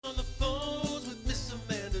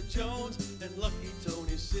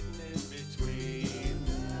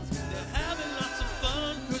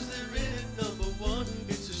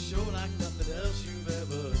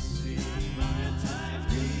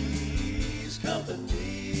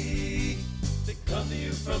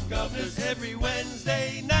from Govs every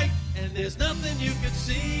Wednesday night. And there's nothing you can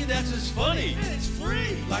see that's as funny. And it's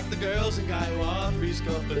free. Like the girls in Guy Three's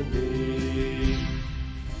Company.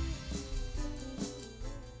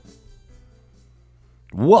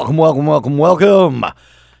 Welcome.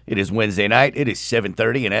 It is Wednesday night. It is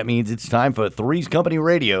 7:30, and that means it's time for Three's Company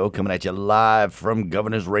Radio, coming at you live from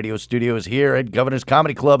Governor's Radio Studios here at Governor's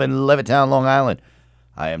Comedy Club in Levittown, Long Island.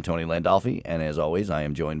 I am Tony Landolfi, and as always, I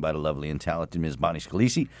am joined by the lovely and talented Ms. Bonnie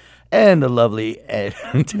Scalisi and the lovely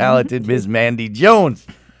and talented Ms. Mandy Jones.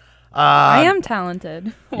 I am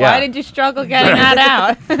talented. Yeah. Why did you struggle getting that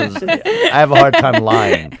out? I have a hard time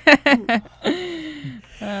lying.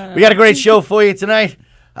 We got a great show for you tonight.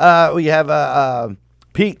 We have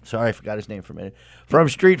Pete, sorry, I forgot his name for a minute, from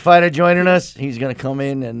Street Fighter joining us. He's going to come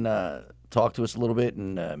in and talk to us a little bit,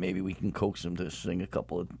 and maybe we can coax him to sing a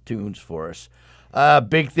couple of tunes for us.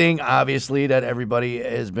 Big thing, obviously, that everybody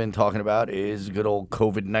has been talking about is good old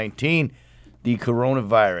COVID-19, the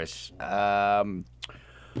coronavirus.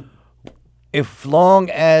 If long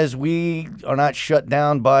as we are not shut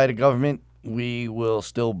down by the government, we will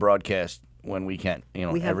still broadcast when we can,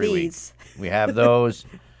 every week. We have those.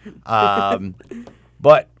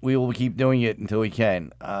 But we will keep doing it until we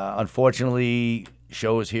can. Unfortunately,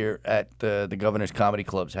 shows here at the Governor's Comedy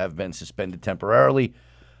Clubs have been suspended temporarily,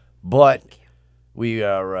 but we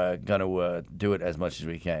are going to do it as much as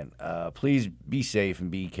we can. Please be safe and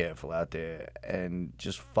be careful out there, and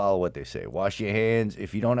just follow what they say. Wash your hands.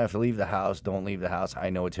 If you don't have to leave the house, don't leave the house. I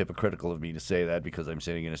know it's hypocritical of me to say that because I'm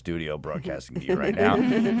sitting in a studio broadcasting to you right now.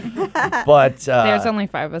 But there's only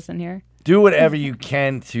 5 of us in here. Do whatever you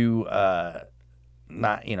can to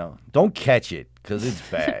not, don't catch it because it's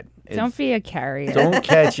bad. Don't be a carrier. Don't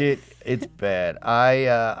catch it. It's bad.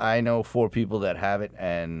 I know 4 people that have it,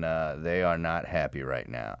 and they are not happy right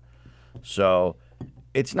now. So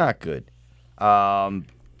it's not good.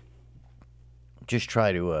 Just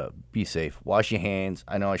try to be safe. Wash your hands.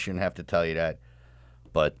 I know I shouldn't have to tell you that,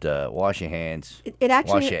 but wash your hands.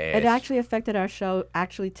 Wash your ass. It actually affected our show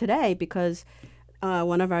today because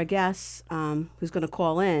one of our guests who's going to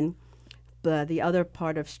call in, the other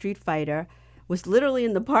part of Street Fighter, was literally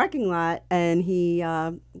in the parking lot, and he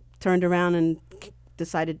turned around and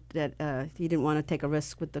decided that he didn't want to take a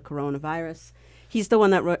risk with the coronavirus. He's the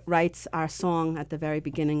one that writes our song at the very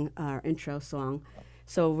beginning, our intro song.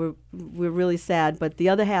 So we're really sad, but the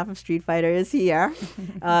other half of Street Fighter is here,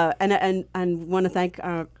 and want to thank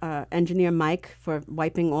our engineer Mike for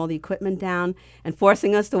wiping all the equipment down and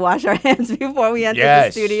forcing us to wash our hands before we entered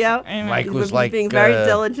the studio. Mike was being very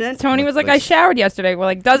diligent. Tony was like, "I showered yesterday." We're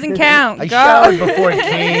like, "Doesn't count." I showered before I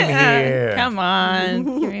came here. Come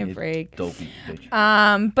on, give me a break. Dopey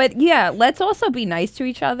bitch. But yeah, let's also be nice to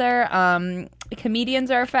each other. Comedians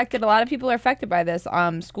are affected. A lot of people are affected by this.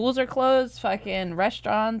 Schools are closed. Fucking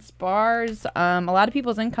restaurants, bars. A lot of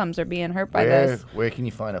people's incomes are being hurt by this. Where can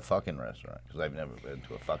you find a fucking restaurant? Because I've never been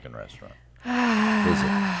to a fucking restaurant.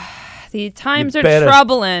 The times are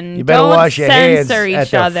troubling. You better Don't wash your hands censor at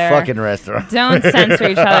each the other. fucking restaurant. Don't censor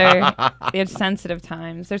each other. It's sensitive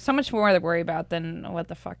times. There's so much more to worry about than what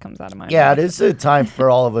the fuck comes out of my mouth. Yeah, this is a time for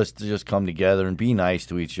all of us to just come together and be nice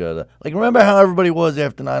to each other. Like, remember how everybody was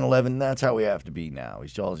after 9/11? That's how we have to be now. We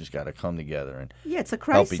all just got to come together and it's a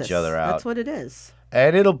crisis. help each other out. That's what it is.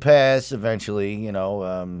 And it'll pass eventually.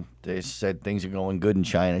 They said things are going good in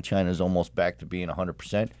China. China's almost back to being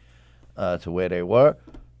 100% to where they were.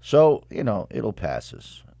 So, it'll pass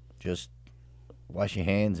us. Just wash your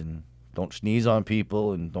hands and don't sneeze on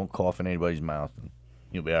people and don't cough in anybody's mouth, and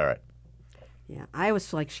you'll be all right. Yeah, I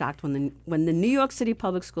was shocked when the New York City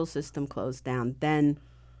public school system closed down. Then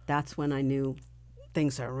that's when I knew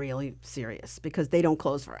things are really serious because they don't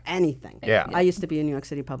close for anything. Yeah. I used to be a New York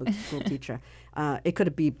City public school teacher. It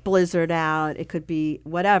could be blizzard out. It could be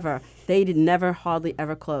whatever. They never hardly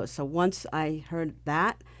ever close. So once I heard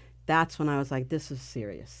that, that's when I was like, this is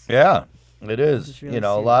serious. Yeah, it is. This is really A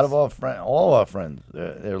serious. lot of all of our friends,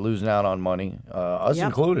 they're losing out on money, us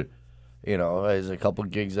included. There's a couple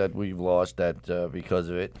of gigs that we've lost because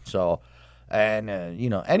of it. So, and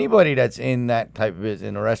anybody that's in that type of business,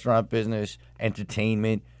 in the restaurant business,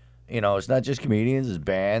 entertainment, it's not just comedians, it's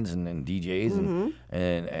bands and DJs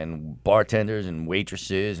and bartenders and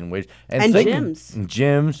waitresses and gyms. And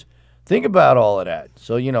gyms. Think about all of that.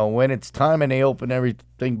 So, when it's time and they open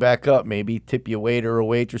everything back up, maybe tip your waiter or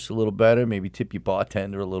waitress a little better, maybe tip your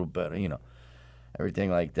bartender a little better, everything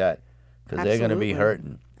like that. because they're going to be Absolutely.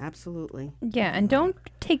 hurting. Absolutely. Yeah, and don't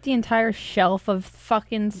take the entire shelf of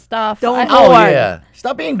fucking stuff. Don't Oh, Lord. yeah.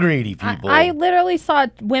 Stop being greedy, people. I literally saw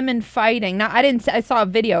women fighting. Now I didn't. I saw a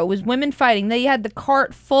video. It was women fighting. They had the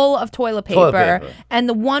cart full of toilet paper, Toilet paper. and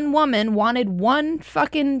the one woman wanted one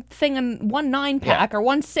fucking thing and one 9-pack or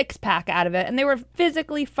one 6-pack out of it, and they were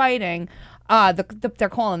physically fighting. They're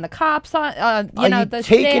calling the cops on. Are you the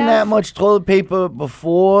taking staff. that much toilet paper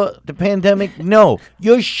before the pandemic? No.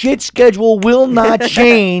 Your shit schedule will not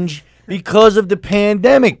change because of the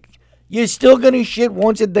pandemic. You're still going to shit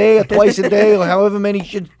once a day or twice a day or however many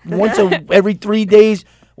shit, every 3 days,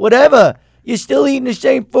 whatever. You're still eating the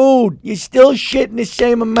same food. You're still shitting the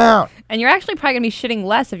same amount. And you're actually probably gonna be shitting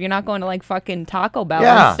less if you're not going to like fucking Taco Bell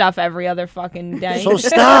Yeah. and stuff every other fucking day. So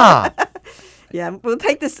stop. Yeah, we'll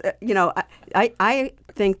take this. I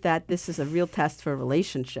think that this is a real test for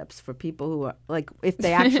relationships for people who are like, if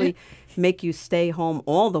they actually make you stay home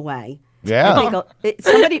all the way. Yeah. I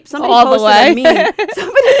think somebody All the posted way. a meme.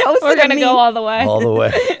 Somebody posted We're gonna a meme go all the way. All the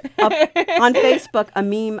way. on Facebook, a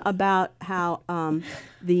meme about how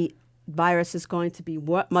the virus is going to be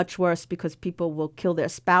much worse because people will kill their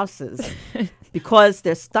spouses because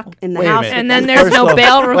they're stuck in the Wait a house. minute. And with then them. there's First no off-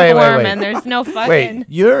 bail wait, reform, wait. and there's no fucking. Wait,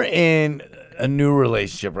 you're in a new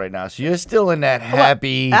relationship right now, so you're still in that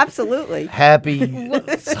happy, Absolutely.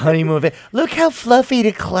 honeymoon phase. Look how fluffy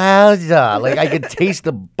the clouds are. Like I could taste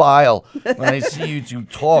the bile when I see you two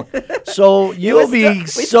talk. So you'll be We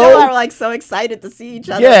still are like so excited to see each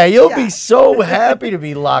other. yeah, you'll be so happy to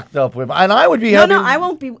be locked up with, and I would be happy. No, I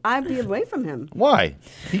won't be. I'd be away from him. Why?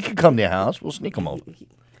 He could come to your house. We'll sneak him over.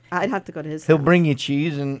 I'd have to go to his He'll house. bring you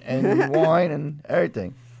cheese and wine and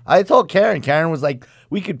everything. I told Karen. Karen was like,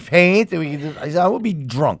 we could paint and we could. I said, I would be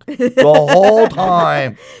drunk the whole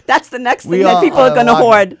time. That's the next We thing that are people are going to unlocked.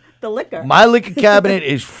 hoard. The liquor. My liquor cabinet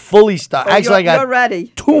is fully stocked. Oh, Actually, you're I got ready.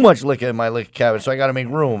 too much liquor in my liquor cabinet, so I got to make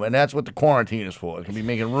room, and that's what the quarantine is for. It's gonna be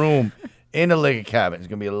making room in the liquor cabinet. It's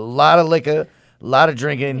gonna be a lot of liquor, a lot of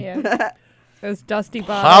drinking. Yeah. Those dusty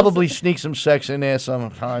bottles. Probably sneak some sex in there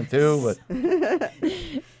sometime too, but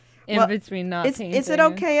in between not Is painting. it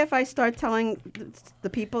okay if I start telling the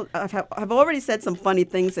people? I've already said some funny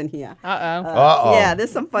things in here. Uh-oh. Yeah,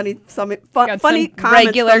 there's some funny funny Got comments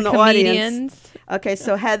regular from the audience. comedians. Okay,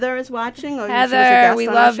 so Heather is watching. She was a Heather, guest we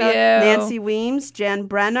on our love show. you. Nancy Weems, Jan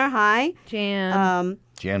Brenner, hi. Jan.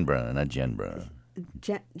 Jan Brennan, not Jen Brennan.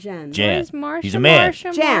 Jen. Jan. Where's Marsha? He's a man.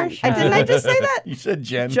 Marsha, Jan. Marsha. Didn't I just say that? You said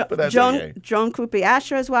Jen, Jo- but that's Joan okay. Joan Krupe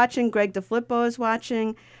Asher is watching. Greg DeFlippo is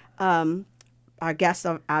watching. Our guest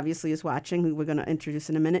obviously is watching, who we're going to introduce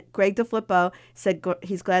in a minute. Greg DeFlippo said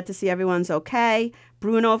he's glad to see everyone's okay.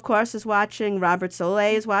 Bruno, of course, is watching. Robert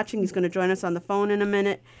Soleil is watching. He's going to join us on the phone in a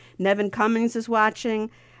minute. Nevin Cummings is watching.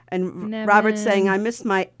 And Nevin. Robert's saying, I missed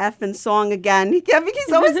my effing song again. I think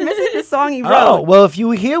he's always missing the song he wrote. Oh, well, if you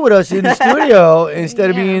were here with us in the studio, instead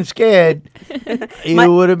of Yeah. being scared,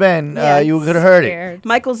 you would have been, Yeah, you could have heard it. Scared.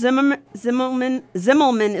 Michael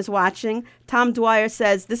Zimmelman is watching. Tom Dwyer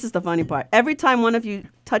says, this is the funny part. Every time one of you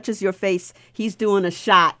touches your face, he's doing a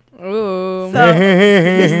shot. Ooh. So,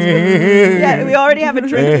 yeah, we already have a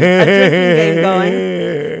drinking game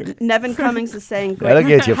going. Nevin Cummings is saying, That'll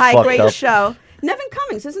get you hi, fucked great up. show. Nevin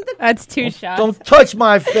Cummings, isn't the... That's 2 shots. Don't touch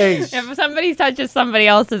my face. If somebody touches somebody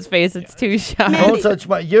else's face, it's 2 shots. Man, Don't touch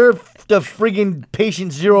my. You're the friggin'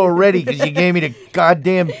 patient zero already because you gave me the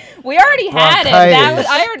goddamn. We already had it. That was,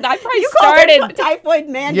 I probably You called it started. typhoid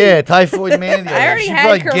Mandy. Yeah, typhoid Mandy. I already She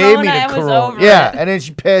had probably gave me Corona the and was corona. over Yeah, it. and then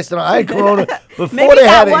she passed it on. I had corona before Maybe they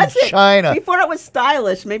had that it was in it. China. Before it was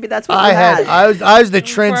stylish. Maybe that's what I you had. I was the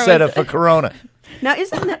Before it was- trendsetter for corona. Now,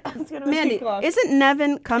 isn't Mandy? close. Isn't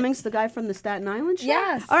Nevin Cummings the guy from the Staten Island show?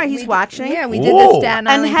 Yes. All right, he's watching. Yeah, we did Ooh. the Staten And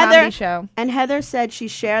Island Heather, comedy show. and Heather said she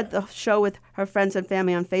shared the show with her friends and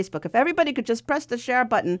family on Facebook. If everybody could just press the share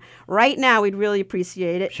button right now, we'd really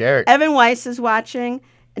appreciate it. Share it. Evan Weiss is watching,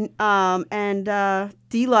 and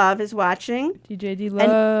D Love is watching. DJ D And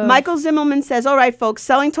Love. Michael Zimmelman says, all right, folks,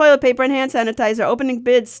 selling toilet paper and hand sanitizer. Opening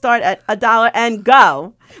bids start at $1 and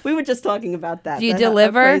go. We were just talking about that. Do you How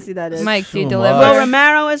deliver? crazy that is. Mike, do you So deliver? much. Will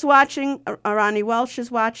Romero is watching. Arani Welsh is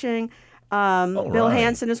watching. Bill right.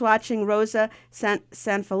 Hansen is watching. Rosa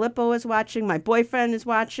Sanfilippo is watching. My boyfriend is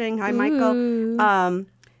watching. Hi, Michael.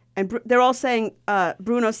 And they're all saying,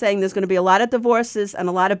 Bruno's saying there's going to be a lot of divorces and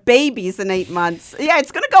a lot of babies in 8 months. Yeah,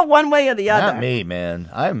 it's going to go one way or the other. Not me, man.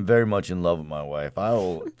 I'm very much in love with my wife. I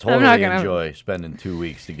will not totally gonna- enjoy spending 2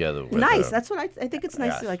 weeks together with Nice. her. That's what I think it's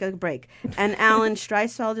nice Yes. to like a break. And Alan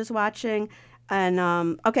Streisfeld is watching.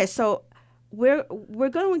 And okay, so we're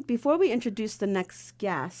going before we introduce the next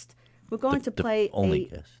guest. We're going to play only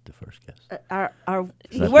guest, the first guest. Our not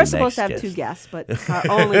we're the supposed to have next two guest. guests, but our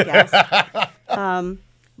only guest.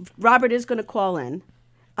 Robert is going to call in.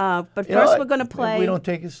 But You know first, what? we're going to Maybe play we don't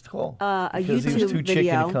take his call a because he was YouTube too chicken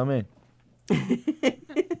video. to come in.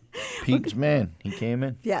 Pete's man, he came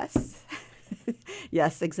in. Yes.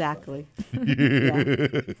 Yes, exactly.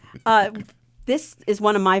 Yeah. This is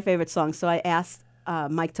one of my favorite songs, so I asked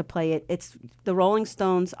Mike to play it. It's the Rolling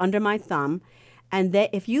Stones, Under My Thumb. And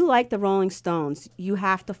if you like the Rolling Stones, you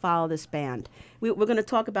have to follow this band. We're going to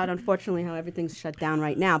talk about, unfortunately, how everything's shut down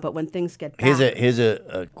right now, but when things get back. Here's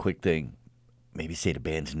a quick thing. Maybe say the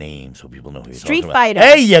band's name so people know who you're Street talking Fighter. about.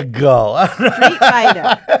 There you go. Street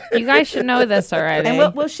Fighter. You guys should know this already.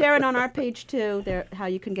 And we'll share it on our page, too, how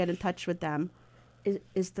you can get in touch with them.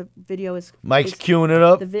 Is the video is Mike's queuing it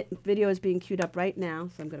up. The video is being queued up right now,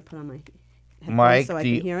 so I'm going to put on my headphones Mike, so I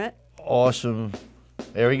can hear it. Awesome.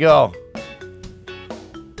 There we go.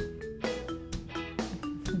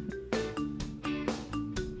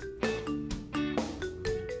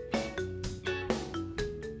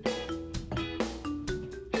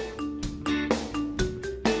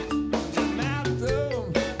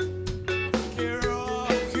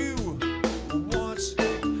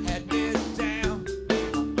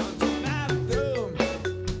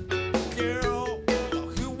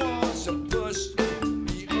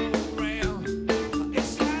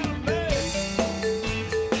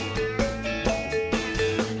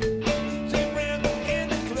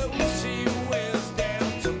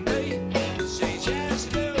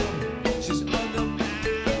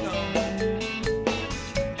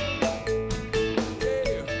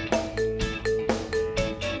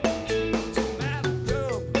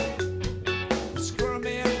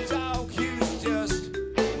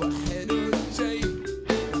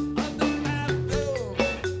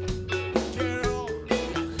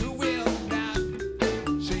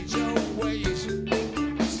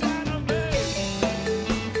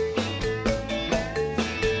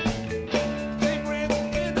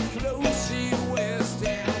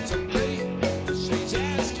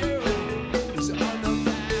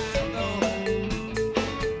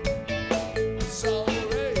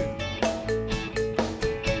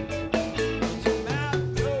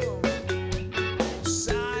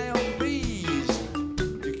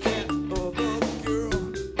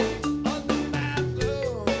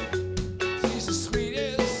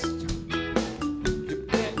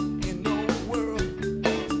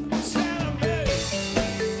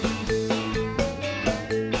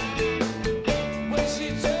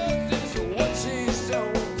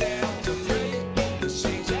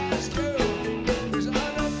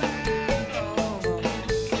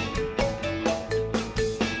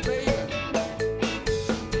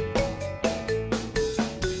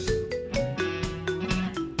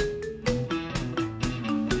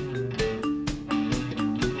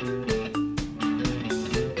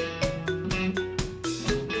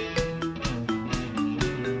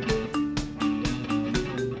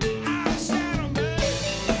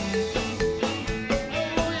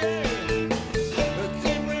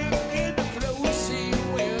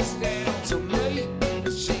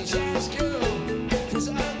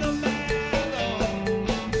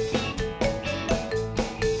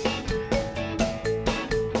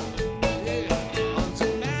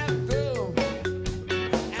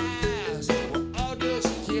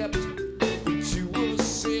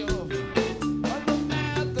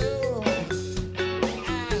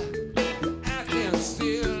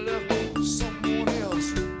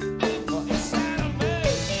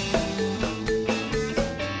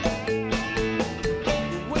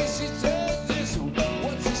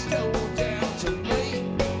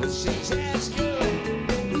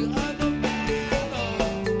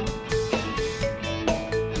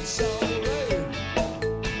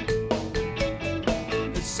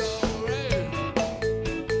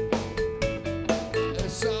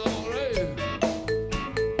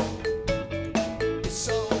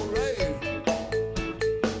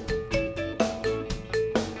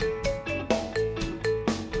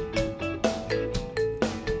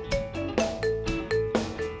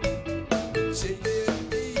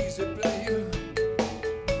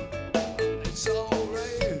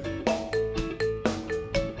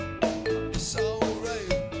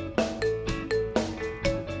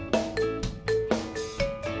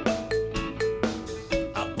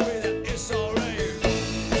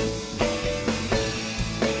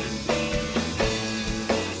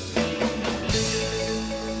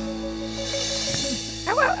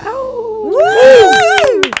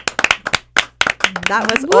 That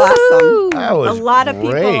was awesome. That was a lot of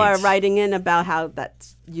great. people are writing in about how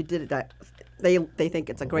you did that they think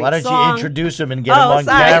it's a great Why don't song. you introduce him and get him on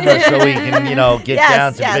sorry. camera so we can, get Yes,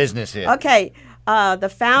 down to yes. business here. Okay,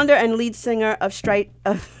 the founder and lead singer of Street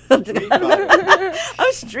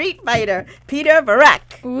Fighter, Peter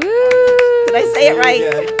Varek. Woo! Did I say it right?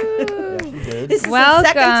 This is the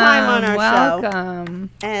second time on our show. Welcome.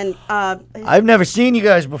 And I've never seen you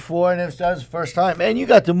guys before, and that was the first time. Man, you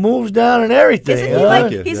got the moves down and everything. isn't he huh?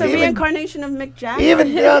 like, you. he's a Yeah. reincarnation of Mick Jagger?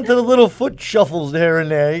 Even down to the little foot shuffles there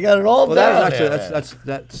and there. You got it all Well, down that was actually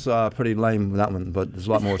there. that's pretty lame, that one. But there's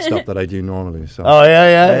a lot more stuff that I do normally. So. Oh, yeah.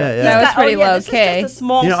 yeah. That was pretty low this key. Is just a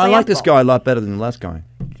small I like this sample. guy a lot better than the last guy.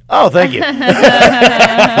 Oh, thank you. You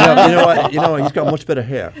know what? He's got much better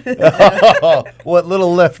hair. What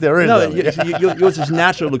little left there is. No, of it. yours is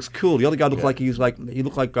natural. Looks cool. The other guy looked like he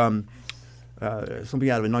looked like something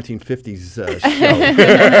out of a 1950s show.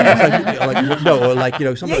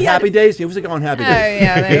 Something Happy Days. He was like on Happy Oh, Days.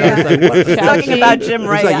 yeah, there you It's like, what? He's talking about Jim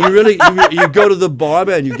Ray. It's like you really you go to the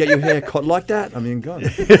barber and you get your hair cut like that. I mean, God.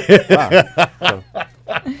 Wow. So,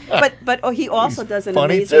 But he also does an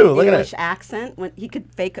funny, amazing too. Look at English that. accent. When he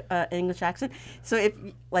could fake English accent. So if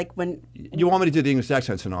when you want me to do the English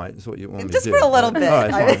accent tonight? Is what you want me just to do? for a little bit. All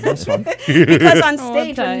right, fine. That's fine. Because on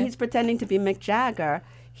stage Okay. when he's pretending to be Mick Jagger,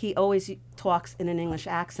 he always talks in an English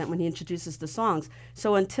accent when he introduces the songs.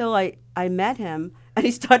 So until I met him and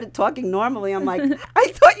he started talking normally, I'm like, I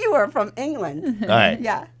thought you were from England. All right.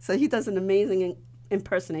 Yeah. So he does an amazing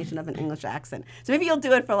impersonation of an English accent. So maybe you'll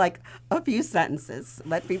do it for like a few sentences.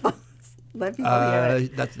 Let people hear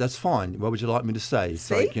it. That's fine. What would you like me to say? It's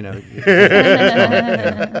See? like, it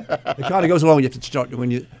kind of goes along. You have to start when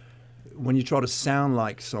you try to sound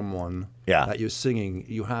like someone that you're singing.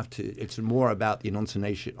 You have to. It's more about the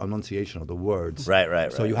enunciation of the words.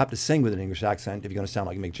 Right. So you have to sing with an English accent if you're going to sound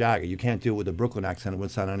like Mick Jagger. You can't do it with a Brooklyn accent. It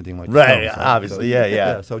wouldn't sound anything like the Right, Stones, obviously,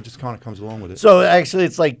 yeah. So it just kind of comes along with it. So actually,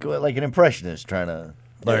 it's like an impressionist trying to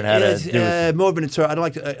learn how to do it. More of an I don't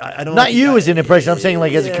like to. I don't. Not like, you as an impression. I'm saying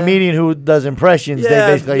like as a comedian who does impressions, they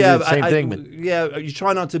basically do the same thing. But You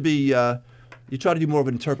try not to be. You try to do more of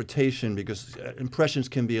an interpretation because impressions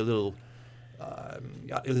can be a little.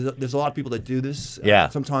 There's a lot of people that do this. Yeah.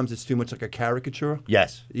 Sometimes it's too much like a caricature.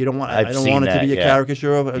 yes, You don't want. I've I don't seen want it to that, be a yeah.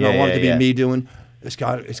 caricature. I don't want it to be yeah. me doing. It's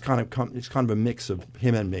kind of a mix of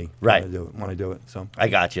him and me. Right. When I do it. So. I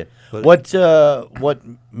got you. But- What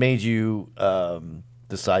made you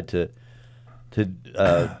decide to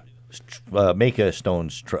make a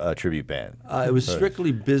Stones tribute band? It was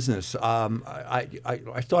strictly business. I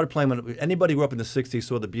started playing when anybody who grew up in the '60s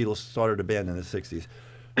saw the Beatles started a band in the '60s.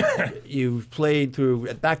 You played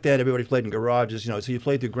through back then. Everybody played in garages, So you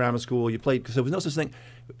played through grammar school. You played because there was no such thing.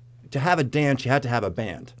 To have a dance, you had to have a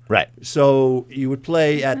band. Right. So you would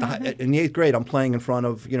play in the 8th grade. I'm playing in front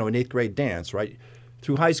of an 8th grade dance. Right.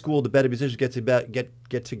 Through high school, the better musicians get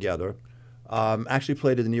together. Actually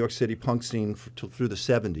played in the New York City punk scene through the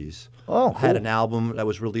 '70s. Oh, cool. Had an album that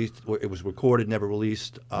was released. It was recorded, never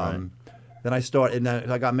released. Then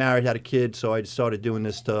I got married, had a kid, so I started doing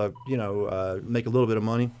this to, make a little bit of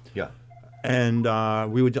money. Yeah. And I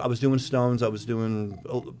was doing Stones, I was doing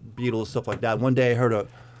Beatles, stuff like that. One day I heard a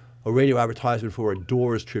radio advertisement for a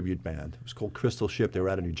Doors tribute band. It was called Crystal Ship. They were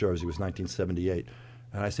out of New Jersey. It was 1978.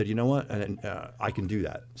 And I said, you know what? And I can do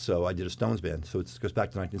that. So I did a Stones band. So it goes back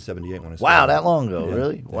to 1978 when I started. Wow, that long ago, Yeah.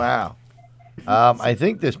 really? Wow. I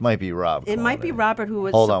think this might be Rob. It might be Robert who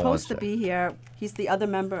was Hold on supposed to one be here. He's the other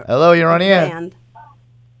member. Hello, you're of on the the air. band.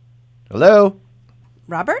 Hello?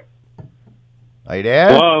 Robert? Are you there?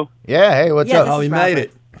 Hello. Yeah, hey, what's Yeah, up? this Oh, is he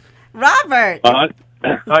made Robert. it. Robert!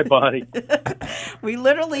 Hi, Bonnie. We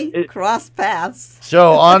literally crossed paths.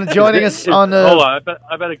 So, joining us on the... Hold on,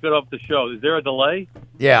 I better get off the show. Is there a delay?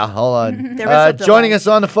 Yeah, hold on. There is a delay. Joining us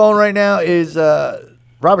on the phone right now is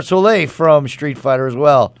Robert Soleil from Street Fighter as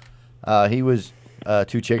well. He was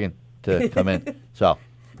too chicken to come in. So,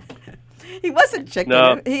 He wasn't chicken.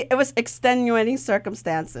 No. It was extenuating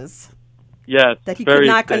circumstances Yes. that he very could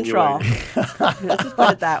not control. extenuating. Let's just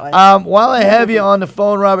put it that way. while I have you on the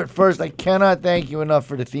phone, Robert, first, I cannot thank you enough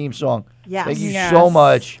for the theme song. Yes. Thank you Yes. so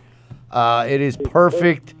much. It is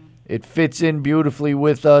perfect. It fits in beautifully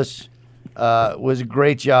with us. It was a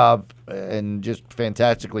great job and just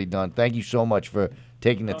fantastically done. Thank you so much for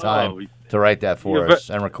taking the time to write that for You're us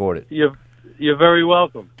and record it. You're very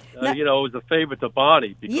welcome. No. It was a favor to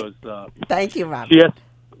Bonnie because Thank you, Robert.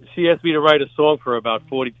 she asked me to write a song for her about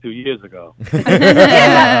 42 years ago.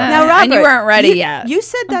 Now, Robert, And you weren't ready yet. You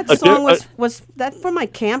said that song was that for my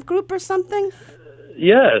camp group or something?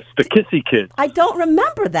 Yes, the Kissy Kids. I don't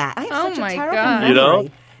remember that. I have Oh such my a terrible God. memory. You know?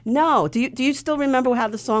 No. Do you still remember how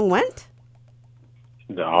the song went?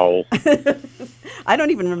 No. I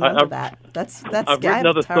don't even remember I've- that. That's I've I written have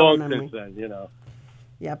other terrible songs memory. since then, you know.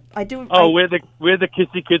 Yep, I do. Oh, we're the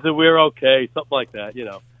kissy kids and we're okay, something like that, you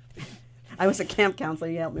know. I was a camp counselor.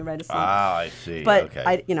 He helped me write a song. Ah, I see. But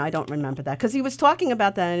okay. I don't remember that because he was talking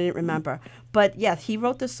about that. And I didn't remember. But yeah, he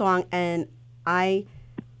wrote the song, and I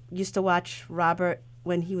used to watch Robert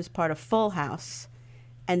when he was part of Full House,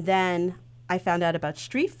 and then I found out about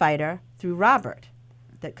Street Fighter through Robert,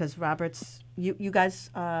 that because Robert's you guys.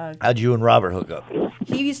 How'd you and Robert hook up?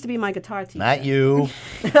 He used to be my guitar teacher. Not you.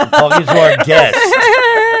 I'm talking to our guest.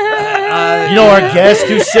 You know our guest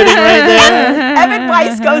who's sitting right there? Evan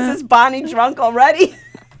Weiss goes as Bonnie drunk already.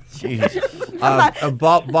 Jeez.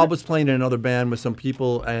 Bob was playing in another band with some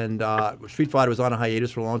people, and Street Fighter was on a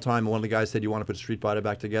hiatus for a long time. And one of the guys said, "You want to put Street Fighter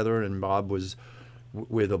back together?" And Bob was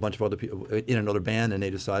with a bunch of other people in another band, and they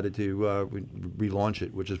decided to relaunch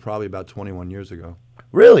it, which is probably about 21 years ago.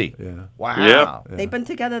 Really? Yeah. Wow. Yeah. They've been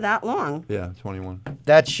together that long. Yeah, 21.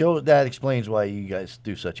 That explains why you guys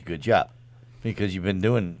do such a good job. Because you've been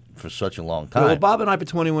doing for such a long time. Well, Bob and I for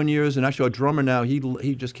 21 years, and actually our drummer now, he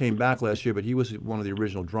just came back last year, but he was one of the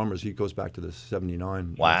original drummers. He goes back to the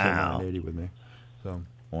 79, Wow. 79, 80 with me. So,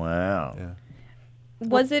 Wow. yeah.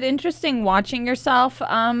 Was it interesting watching yourself,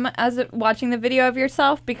 watching the video of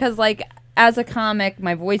yourself? Because like as a comic,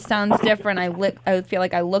 my voice sounds different. I feel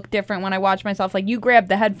like I look different when I watch myself. Like you grabbed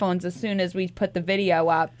the headphones as soon as we put the video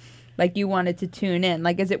up, like you wanted to tune in.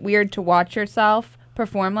 Like, is it weird to watch yourself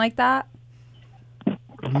perform like that?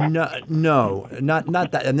 No, not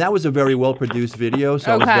that. And that was a very well produced video,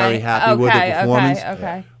 so I was very happy with the performance.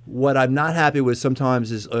 Okay. What I'm not happy with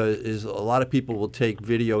sometimes is a lot of people will take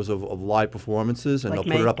videos of live performances and Like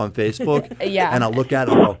they'll put me. it up on Facebook. Yeah. And I'll look at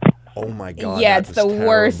it and I'll go, oh my God. Yeah, that it's the was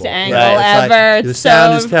worst terrible. angle It's like, ever. the It's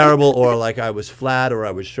sound is so- terrible, or like I was flat, or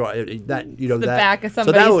I was short. the that back of so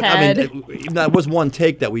somebody's that head. that was one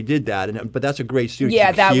take that we did that, but that's a great studio. Yeah,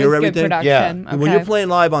 You that was hear good everything. production. Yeah. Okay. When you're playing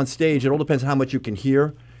live on stage, it all depends on how much you can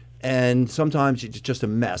hear. And sometimes it's just a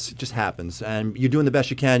mess. It just happens. And you're doing the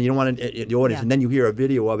best you can. You don't want the audience. Yeah. And then you hear a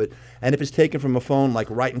video of it. And if it's taken from a phone, like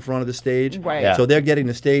right in front of the stage, Right. Yeah. so they're getting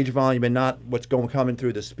the stage volume and not what's coming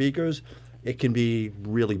through the speakers, it can be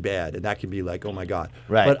really bad. And that can be like, oh, my God.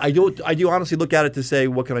 Right. But I do honestly look at it to say,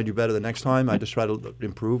 what can I do better the next time? I just try to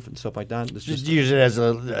improve and stuff like that. It's Just use it as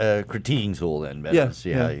a critiquing tool then, Ben. Yeah,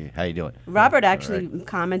 See yeah. how you doing. Robert actually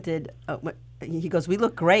commented. He goes, "We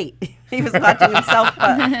look great." He was watching himself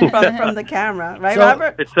from the camera, right, So-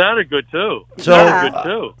 Robert? It sounded good too. So, Sounded good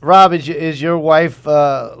too. Rob, is your wife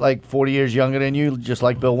like 40 years younger than you, just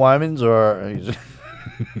like Bill Wyman's, or?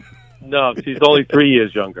 No, she's only 3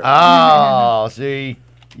 years younger. Oh, see,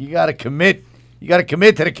 you got to commit. You got to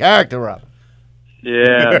commit to the character, Rob.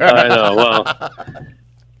 Yeah, I know. Well,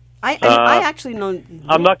 I actually know.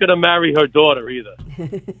 I'm not going to marry her daughter either.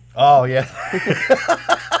 Oh yeah.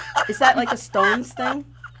 Is that like a Stones thing?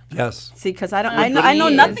 Yes. See, because I know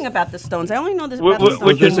nothing about the Stones. I only know this about the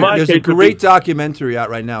Which Stones. is my There's a case would great be- documentary out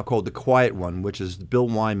right now called The Quiet One, which is Bill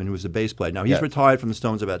Wyman, who was a bass player. Now, he's Yes. retired from the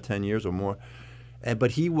Stones about 10 years or more,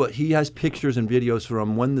 but he has pictures and videos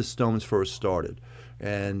from when the Stones first started.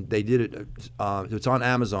 And they did it, it's on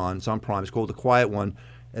Amazon, it's on Prime, it's called The Quiet One.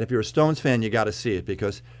 And if you're a Stones fan, you got to see it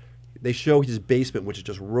because they show his basement, which is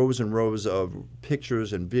just rows and rows of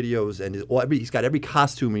pictures and videos, and he's got every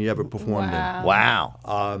costume he ever performed in. Wow.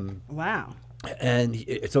 Wow. And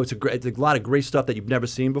so it's a lot of great stuff that you've never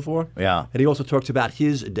seen before. Yeah. And he also talks about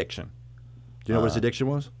his addiction. Do you know what his addiction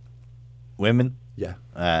was? Women. Yeah.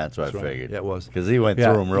 That's what That's I right. figured. Yeah, it was. Because he went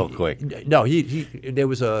through them real quick. No, there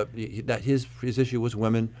was that his issue was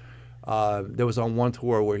women. There was on one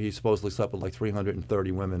tour where he supposedly slept with like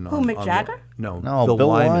 330 women. Who, Mick Jagger? No, No, Bill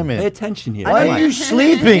Wyman. Pay attention here. Why Come are on. you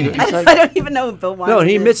sleeping? I don't even know who Bill Wyman No,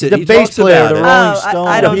 he is. admits it. The He bass talks player, about the it. Rolling Oh, Stone.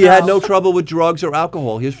 I don't He had know. no trouble with drugs or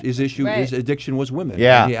alcohol. His issue, Right. his addiction was women.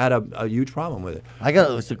 Yeah. And he had a huge problem with it. I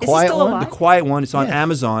got it's the he quiet still one. alive? The Quiet One. It's on Yeah.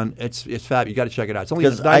 Amazon. It's fab. You got to check it out. It's only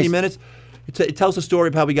 'Cause 90 I- minutes. It tells the story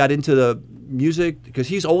of how we got into the music because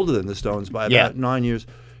he's older than the Stones by about Yeah. 9 years.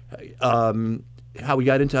 How we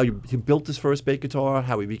got into how he built his first bass guitar,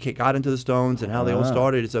 how he got into the Stones, and how they all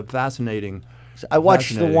started. It's a fascinating. I watched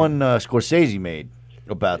the fascinating- one Scorsese made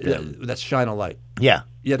about them. That's Shine a Light. Yeah.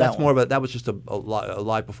 Yeah, that's that more one. of a. That was just a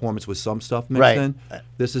live performance with some stuff mixed Right. in.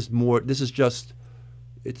 This is more. This is just.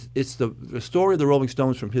 It's the story of the Rolling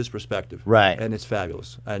Stones from his perspective. Right. And it's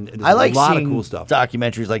fabulous. And there's I like a lot seeing of cool stuff.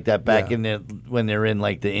 documentaries like that back Yeah. in the when they're in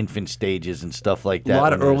like the infant stages and stuff like A that.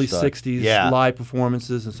 lot of when they're early starting. 60s Yeah. live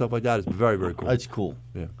performances and stuff like that. It's very, very cool. That's cool.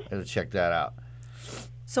 Yeah. I gotta check that out.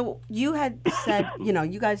 So you had said,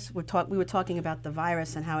 you guys we were talking about the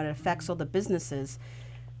virus and how it affects all the businesses.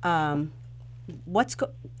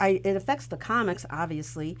 it affects the comics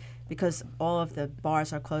obviously because all of the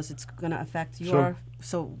bars are closed. It's going to affect your Sure.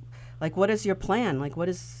 so. Like, what is your plan? Like, what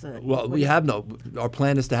is? Well, our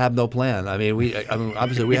plan is to have no plan. I mean,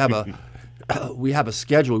 obviously we have a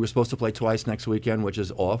schedule. We're supposed to play twice next weekend, which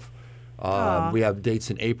is off. We have dates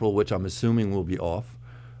in April, which I'm assuming will be off.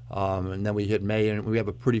 And then we hit May, and we have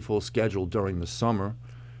a pretty full schedule during the summer.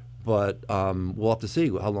 But we'll have to see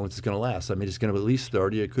how long it's going to last. I mean, it's going to be at least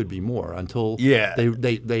 30. It could be more until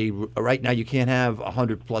they right now you can't have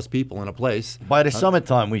 100+ people in a place. By the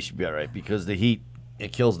summertime, we should be all right because the heat,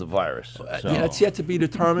 it kills the virus. So. Yeah, it's yet to be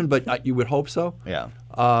determined, but you would hope so. Yeah.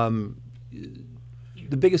 The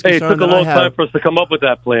biggest Hey, it concern took a that I long have, time for us to come up with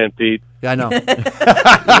that plan, Pete. Yeah, I know.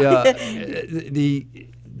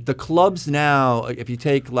 The clubs now, if you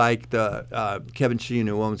take like the Kevin Sheehan,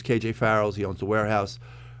 who owns KJ Farrell's, he owns the Warehouse,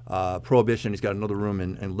 Prohibition, he's got another room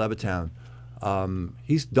in Levittown.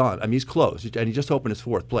 He's done. I mean, he's closed, and he just opened his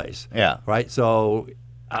 4th place. Yeah. Right? So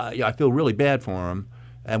I feel really bad for him.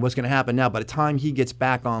 And what's going to happen now, by the time he gets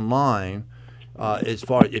back online, as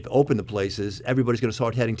far as if open the places, everybody's going to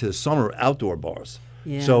start heading to the summer outdoor bars.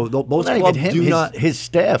 Yeah. So those clubs do not. His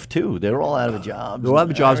staff too. They're all out of jobs. They're all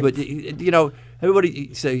out of jobs, but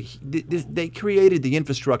everybody say they created the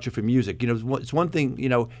infrastructure for music. It's one thing. You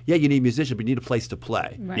need a musician, but you need a place to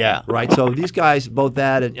play. Right. Yeah. Right. So these guys, both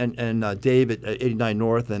that and Dave at 89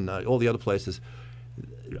 North and all the other places.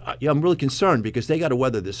 I'm really concerned because they got to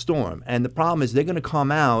weather this storm, and the problem is they're going to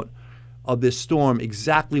come out of this storm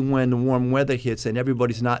exactly when the warm weather hits, and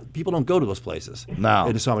people don't go to those places in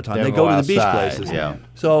the summertime. They go to the beach places. Yeah.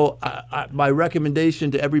 So my recommendation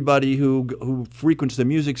to everybody who frequents the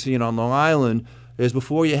music scene on Long Island is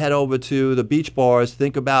before you head over to the beach bars,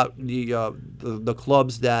 think about the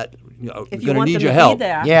clubs that are If you going to want need them your to be help.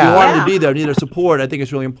 there. Yeah. You want them to be there, need their support. I think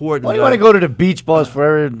it's really important. Well, you want to go to the beach bars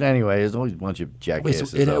forever anyway. There's always a bunch of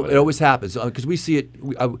jackasses. It over there. always happens because we see it.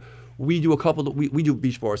 We do a couple. We do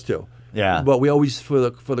beach bars too. Yeah. But we always for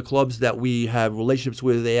the clubs that we have relationships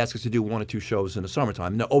with, they ask us to do 1 or 2 shows in the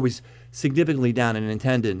summertime. And they're always significantly down in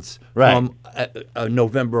attendance from a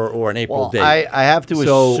November or an April date. I have to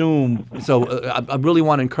assume. So I really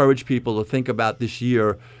want to encourage people to think about this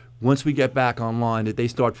year. Once we get back online, that they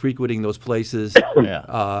start frequenting those places, in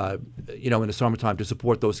the summertime to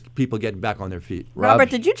support those people getting back on their feet.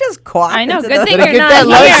 Robert, did you just cough? I know. into Good the- thing Better you're get not that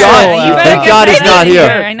light here. on. You better Thank get God he's David not here.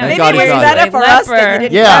 I know. Thank Maybe God it he's was not better here. for us that you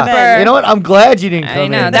didn't Yeah. come in. You know what? I'm glad you didn't come I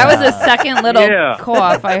in. know. That was a second little Yeah.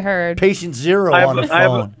 cough I heard. Patient 0 on the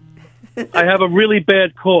phone. I have a really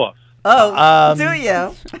bad cough. Oh, do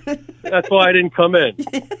you? That's why I didn't come in.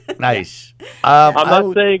 Nice. I'm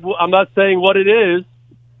not saying what it is.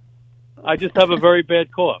 I just have a very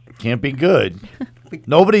bad cough. Can't be good.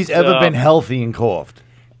 Nobody's ever been healthy and coughed.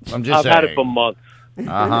 I'm just I've saying. had it for months.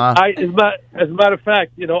 Uh-huh. As a matter of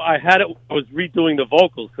fact, I had it. I was redoing the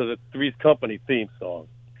vocals because it's Three's Company theme song.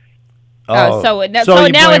 So you now it's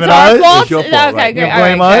blame our it on us? fault? It's your fault, Okay, right? good. You All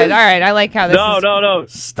right, blame good. us? All right, I like how this is. No.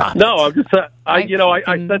 Stop No, it. I'm just. I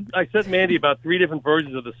I sent Mandy about 3 different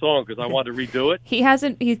versions of the song because I wanted to redo it. He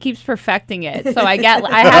keeps perfecting it. So I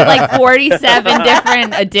had like 47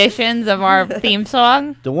 different editions of our theme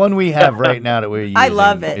song. The one we have right now that we're using I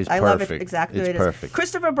love it. is I love it perfect. exactly It's the way it is. perfect.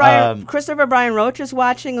 Christopher Bryan Roach is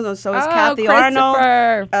watching, and so is Kathy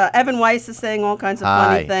Arnold. Evan Weiss is saying all kinds of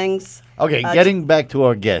funny things. Okay, getting back to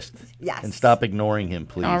our guest. Yes. And stop ignoring him,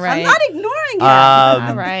 please. All right. I'm not ignoring him.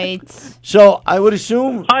 All right. So I would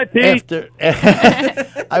assume Hi, Pete.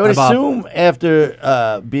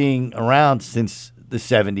 after being around since the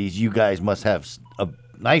 70s, you guys must have a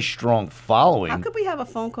nice, strong following. How could we have a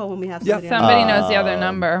phone call when we have Yeah. somebody on? Somebody knows the other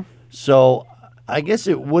number. So I guess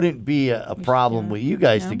it wouldn't be a problem with you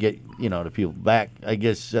guys to get the people back. I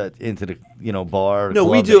guess into the bar. No,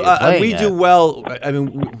 club we that do. you're playing We at. do well. I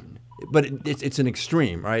mean, but it's an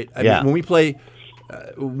extreme, right? I mean, when we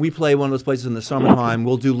play one of those places in the summertime.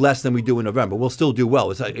 We'll do less than we do in November. We'll still do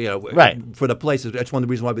well. It's like, right for the places. That's one of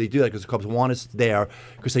the reasons why they do that, because the clubs want us there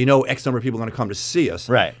because they know X number of people are going to come to see us.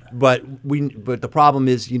 Right. But the problem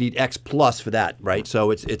is you need X plus for that, right?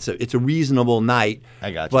 So it's a reasonable night.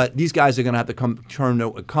 I got you. But these guys are going to have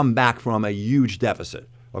to come back from a huge deficit.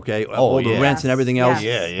 Okay. All the yeah. rents and everything else.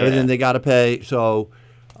 Yes. Yeah. Everything they got to pay. So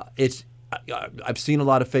it's. I've seen a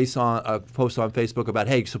lot of posts on Facebook about,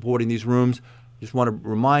 hey, supporting these rooms. Just want to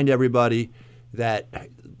remind everybody that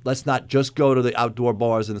let's not just go to the outdoor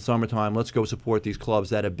bars in the summertime. Let's go support these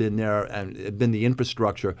clubs that have been there and have been the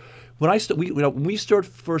infrastructure. When we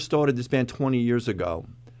first started this band 20 years ago,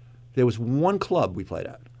 there was one club we played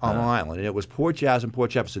at. on Long Island, and it was Port Jazz and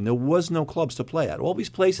Port Jefferson. There was no clubs to play at. All these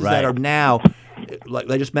places that are now, like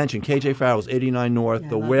I just mentioned, KJ Farrell's 89 North,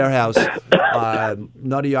 the Warehouse,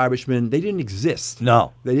 Nutty Irishman, they didn't exist.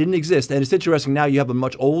 No. They didn't exist. And it's interesting, now you have a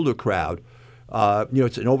much older crowd.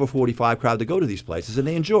 It's an over 45 crowd to go to these places, and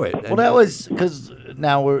they enjoy it. Well, that was because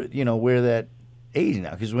now we're that age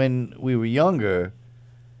now. Because when we were younger,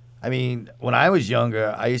 I mean, when I was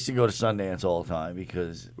younger, I used to go to Sundance all the time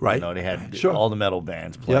because they had all the metal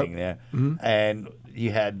bands playing there, and you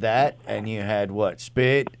had that, and you had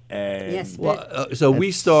Spit, and Spit. So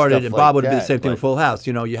we started, and Bob would have been the same thing with Full House.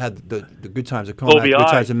 You had the Good Times at Comac, Good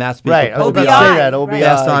Times at Mass People, right? OBI,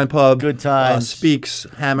 Gas Pub, Good Times, Speaks,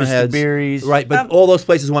 Hammerheads, Mr. Beery's, right? But all those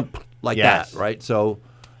places went like that, right? So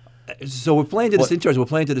we're playing to this interest. We're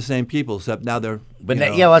playing to the same people, except now they're. But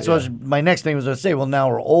that's what my next thing was going to say. Well, now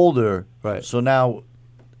we're older, right? So now,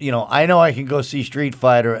 I know I can go see Street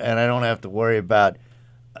Fighter, and I don't have to worry about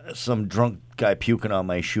some drunk guy puking on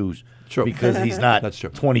my shoes. True. Because he's not That's true.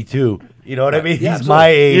 22. You know what I mean? Yeah, he's my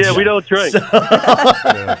age. Yeah, we don't drink.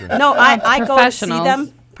 No, I go to see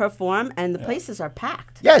them perform, and the places are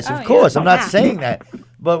packed. Yes, of course. I'm not packed. saying that.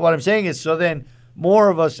 But what I'm saying is, so then more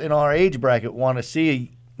of us in our age bracket want to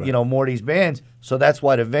see, more of these bands. So that's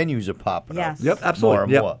why the venues are popping up. Yep, absolutely. More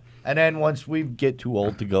and more. And then once we get too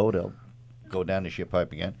old to go, they'll go down the shit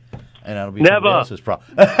pipe again. And that'll be somebody else's problem.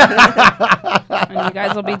 And you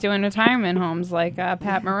guys will be doing retirement homes like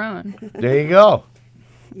Pat Marone. There you go.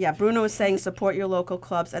 Yeah, Bruno was saying support your local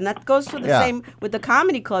clubs, and that goes for the same with the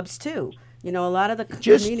comedy clubs too. A lot of the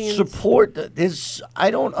comedians support. I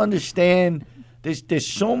don't understand. There's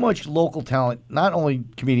so much local talent, not only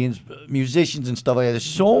comedians, musicians and stuff like that. There's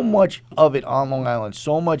so much of it on Long Island,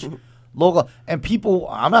 so much local. And people,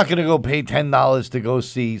 I'm not going to go pay $10 to go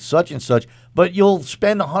see such and such, but you'll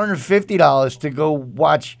spend $150 to go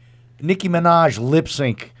watch Nicki Minaj lip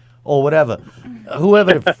sync or whatever.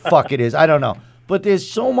 Whoever the fuck it is, I don't know. But there's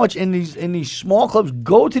so much in these small clubs.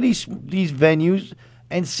 Go to these venues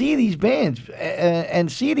and see these bands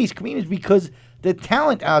and see these comedians because the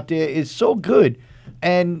talent out there is so good,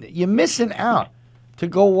 and you're missing out to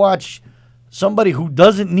go watch somebody who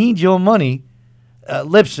doesn't need your money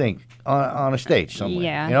lip sync on a stage somewhere.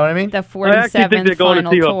 Yeah, you know what I mean? The I actually think 47th they're going to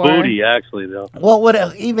final see her tour. booty, actually, though.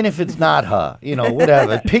 Well, even if it's not her,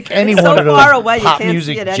 whatever. Pick any so one of far those away, you pop can't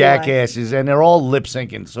music see it anyway. jackasses, and they're all lip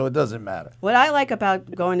syncing, so it doesn't matter. What I like about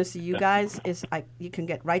going to see you guys is you can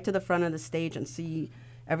get right to the front of the stage and see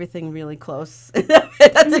everything really close.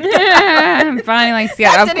 I'm finally see it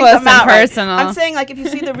That up didn't close come and out right. personal. I'm saying, like, if you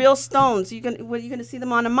see the real Stones, you're going to see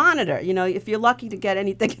them on a monitor. If you're lucky to get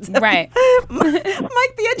any tickets. Right.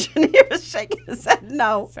 Mike, the engineer, is shaking his head.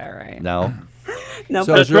 No. Is that right? No. No.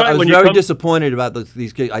 So I was, That's right, I was when you very come- disappointed about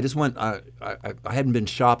these gigs. I just went. I hadn't been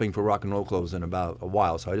shopping for rock and roll clothes in about a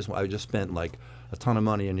while, so I just spent like a ton of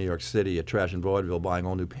money in New York City at Trash and Vaudeville buying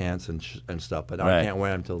all new pants and stuff. But I can't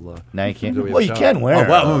wear them till. Now you can't. till we have Well, a you show. can wear. Oh,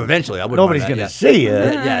 well, them. eventually I would. Nobody's going to see you.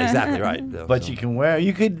 Yeah, exactly right. But you can wear.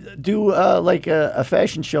 You could do like a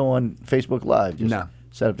fashion show on Facebook Live. Just No.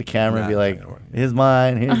 set up the camera and be No, like, it's not gonna work. "Here's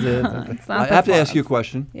mine. Here's this." It's not I the have to fun. ask you a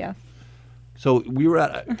question. Yeah. So we were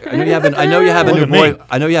at. I know you have a new Look at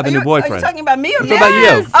I know you have a new Are you boyfriend. talking about me or I'm you? talking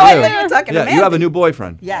about you. Oh, I You. thought you were talking Yeah, to you have a Mandy. new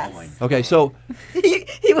boyfriend. Yes. Okay, so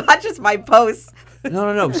he watches my posts.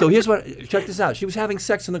 no. So here's what. Check this out. She was having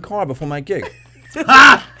sex in the car before my gig. No,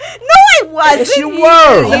 I wasn't. Yes, you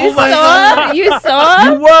were. You saw?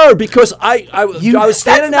 You were, because I was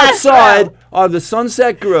standing That's not outside true. of the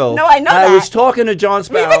Sunset Grill. No, I know I was that. talking to John We were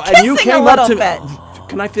Sparrow, and you kissing came a up to little me. bit.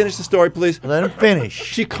 Can I finish the story, please? Let him finish.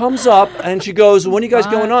 She comes up and she goes, "When are you guys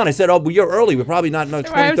going on?" I said, "Oh, well, you're early. We're probably not 20,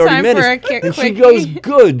 have 30 time minutes." for a quick And she quickie. goes,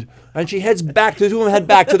 "Good." And she heads back. The two of them head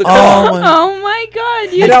back to the car. Oh my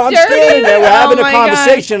God! You I'm dirty. standing there. We're having Oh a my God.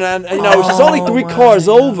 conversation, and it's only 3 cars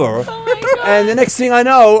over. Oh my God! And the next thing I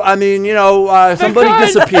know, somebody car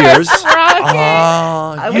disappears. starts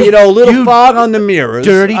rocking. Little fog on the mirrors.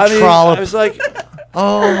 dirty trollop. I was like,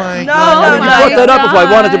 Oh my No, God. you my brought that up before. I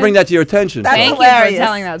wanted to God. bring that to your attention. That's Thank hilarious. you for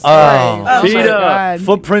telling that story. Oh. my Peter. God.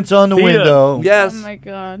 Footprints on the Peter. window. Yes. Oh my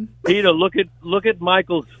God. Peter, look at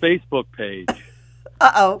Michael's Facebook page.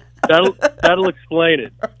 Uh-oh. That'll explain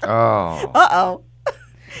it. Oh. Uh-oh.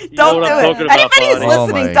 You know Don't what do I'm it. talking about, Anybody who's Bonnie. Oh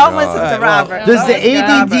listening, my don't God. listen to All right, well, Robert. Does Don't the listen to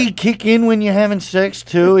ADD Robert. kick in when you're having sex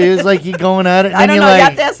too? Is like you going at it and I then don't you're know. You have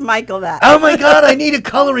like, to ask Michael that. oh my God, I need a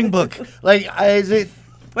coloring book. Like, is it?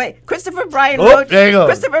 Wait, Christopher Brian Oh, Roach. there you go.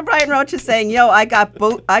 Christopher Brian Roach is saying, "Yo, I got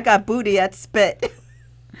booty at Spit."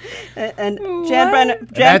 and Jan Brenner. And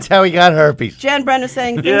that's how he got herpes. Jan Brenner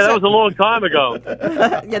saying, Yeah, things that are- was a long time ago.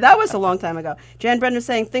 yeah, that was a long time ago. Jan Brenner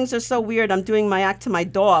saying, things are so weird. I'm doing my act to my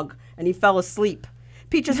dog, and he fell asleep.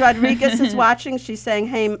 Peaches Rodriguez is watching. She's saying,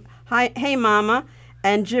 hey, Mama.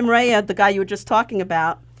 And Jim Rea, the guy you were just talking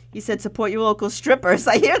about, he said, support your local strippers.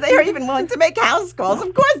 I hear they are even willing to make house calls.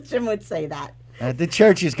 Of course Jim would say that. The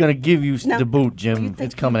church is going to give you Now, the boot, do you Jim. think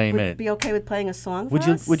It's coming you in a would minute. be okay with playing a song for Would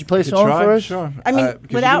you us? play a song for us? Sure. I mean,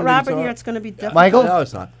 Could you without give me the Robert guitar? here, it's going to be difficult. Michael? No,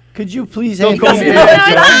 it's not. Could you please Don't hand call me me the No, that.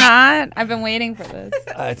 it's not. I've been waiting for this.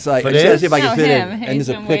 It's like, For I just gotta see if I this? can No, fit him. it. He's And there's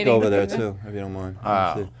a been pick waiting over for there, this. too, if you don't mind.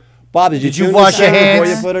 Oh. Bob, did you Did you tune wash this your thing before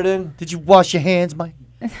hands? you put it in? Did you wash your hands, Mike?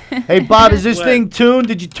 Hey, Bob, is this What? thing tuned?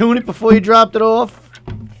 Did you tune it before you dropped it off?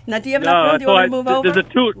 Now, do you have No, enough room? I Do you want me to thought move over? there's a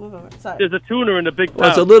tune- Move over. Sorry. There's a tuner in the big Well,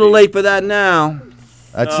 it's a pouch. little late for that now.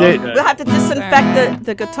 That's Oh, it. okay. We'll have to disinfect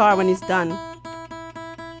the guitar when he's done.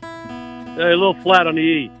 A little flat on the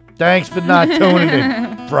E. Thanks for not tuning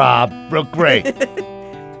in, Rob. Real great.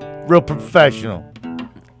 Real professional.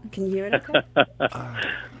 Can you hear it okay?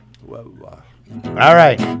 All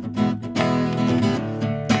right.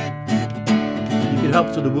 You can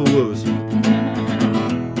help to the woo-woos.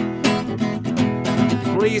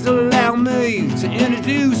 Please allow me to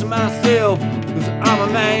introduce myself, 'cause I'm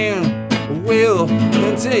a man of will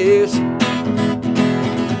and taste.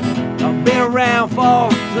 I've been around for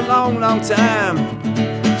a long, long time.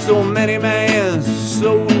 So many men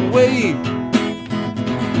sold away.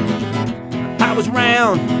 I was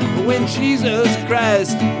around when Jesus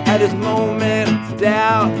Christ had his moment of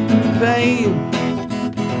doubt and pain.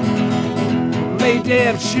 Made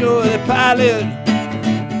damn sure that Pilate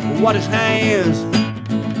washed his hands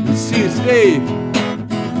and see his day.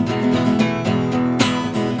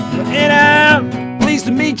 And I'm pleased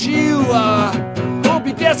to meet you. Hope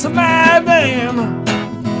you get some my name.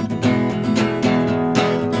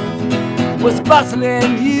 What's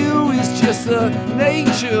bustling you is just the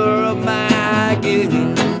nature of my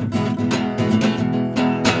game.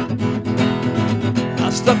 I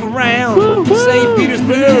stuck around St.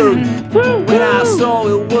 Petersburg when I saw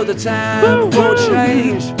it was the time for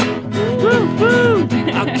change.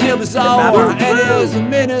 I killed us all and his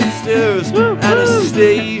ministers,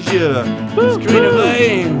 Anastasia, screen of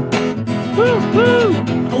aim.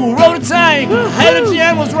 Who rode a tank, had a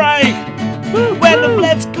general's rank. When the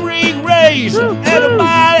blitzkrieg raged and the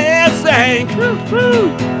body sank.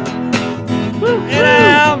 And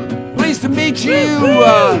I'm pleased to meet you.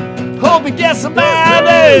 Hope you get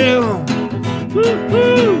somebody.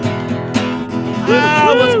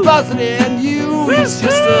 I was buzzing and you. It's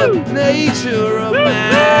just the nature of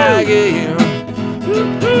my game.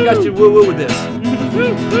 You guys should woo-woo with this.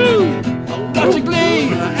 Got your glee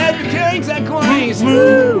and your kings and queens.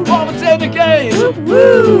 Performance and the games.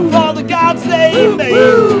 For the gods they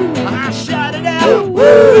made. I shot it out.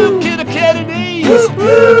 Kid of Kennedy's.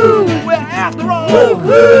 Well, after all,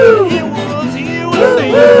 it was you and me.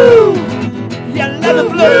 Yeah, let me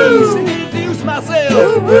please introduce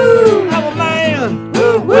myself. I'm a man.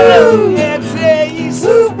 And taste.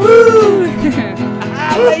 I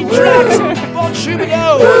lay tracks for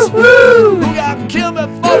troubadours who got killed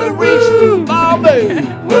before they reached for me.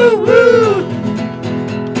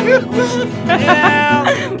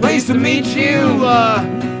 Yeah, pleased to meet you.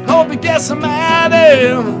 Hope you get some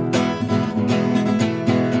idea.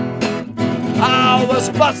 I was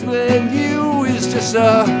bustling you is just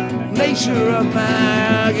a nature of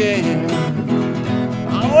my game.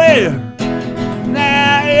 Oh yeah.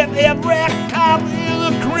 Now if every cop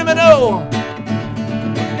is a criminal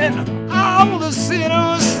and all the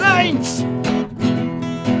sinners saints,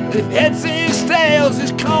 if heads and tails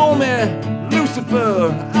is call me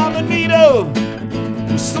Lucifer, I'm in need of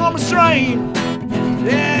some restraint.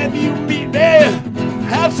 If you meet me,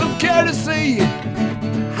 have some courtesy,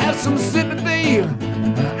 have some sympathy,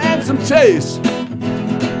 and some taste.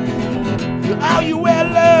 All you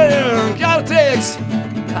ever got a text,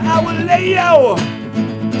 I will lay you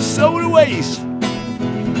so to waste.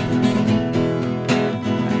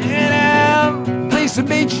 And I'm pleased to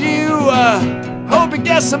meet you. Hope you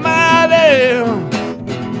get some idea.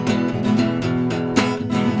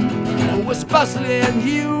 What's bustling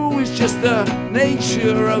you is just the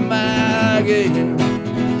nature of my game.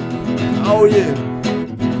 Oh yeah.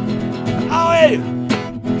 Oh yeah.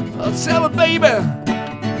 Tell me, baby.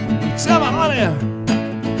 Tell me, honey.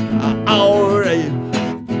 Oh yeah.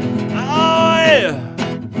 Oh yeah.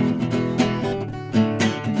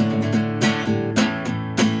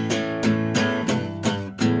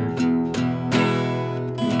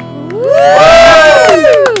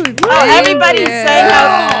 Everybody's saying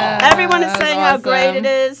how everyone is saying how great it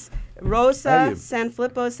is. Rosa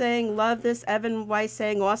Sanfilippo saying, love this. Evan Weiss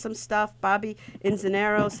saying, awesome stuff. Bobby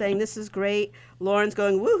Inzanero saying, this is great. Lauren's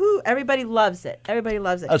going, woohoo. Everybody loves it. Everybody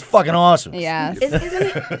loves it. That's fucking awesome. Yes. Isn't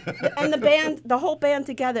it? And the band, the whole band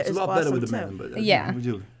together It's is a lot awesome better with the too. band, but Yeah. we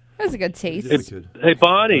do. That was a good taste. It's good. Hey,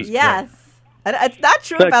 Bonnie. Yes. And it's not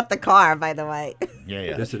true about the car, by the way. Yeah.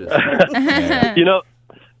 Yes, it is.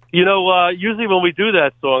 Usually when we do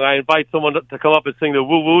that song, I invite someone to come up and sing the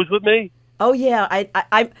woo woos with me. Oh yeah,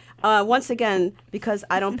 I once again, because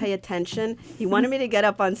I don't pay attention, he wanted me to get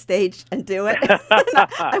up on stage and do it.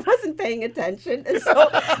 I wasn't paying attention, and so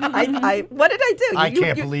I what did I do? I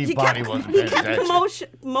can't believe he Bonnie kept, wasn't He paying kept attention.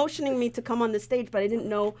 motioning me to come on the stage, but I didn't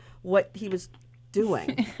know what he was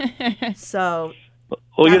doing. So.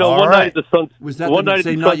 Well, All one right. night at the sun. Was that one the night at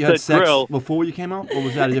same the night you had Sunset sex Grill. before you came out, or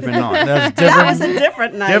was that a different night? That's That was different. a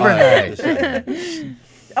different night. Different night.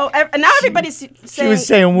 Oh, and now everybody's saying, was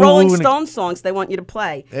saying woo Rolling woo and- Stone songs they want you to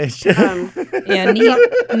play. Yeah,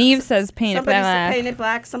 Neve says paint it Somebody said black. Paint It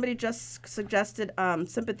Black. Somebody just suggested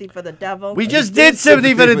Sympathy for the Devil. We just did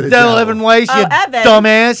Sympathy for the Devil, Evan Weiss, you Evan.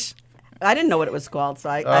 dumbass. I didn't know what it was called, so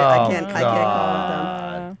I can't call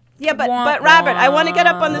it them. Yeah, but Robert, I want to get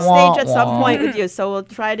up on the stage at some point with you, so we'll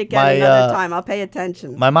try it again another time. I'll pay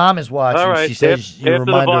attention. My mom is watching. All right, She says you after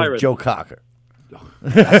the remind her of virus. Joe Cocker.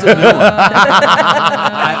 Obviously,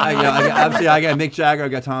 I got Mick Jagger, I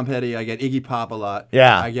got Tom Petty, I got Iggy Pop a lot.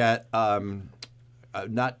 Yeah. I got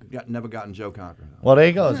never gotten Joe Cocker. Well, there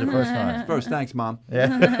you go. It's the first time. First, thanks, Mom. You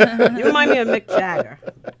remind me of Mick Jagger.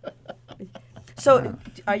 So,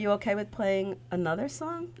 are you okay with playing another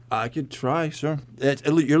song? I could try, sure.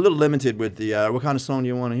 You're a little limited with the what kind of song do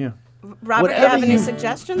you want to hear? Robert, do you Whatever have any you-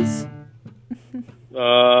 suggestions?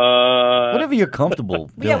 Whatever you're comfortable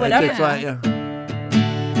doing. Yeah, whatever. It's like, yeah.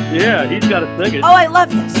 Yeah, he's got to sing it. Oh, I love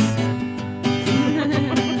this.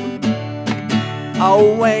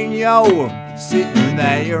 Oh, when you're sitting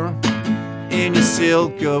there in your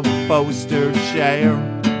silk upholstered chair,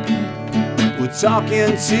 we're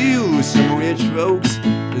talking to some rich folks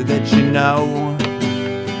that you know.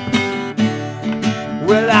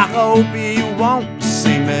 Well, I hope you won't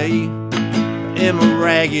see me in my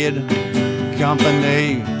ragged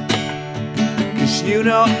company, 'cause you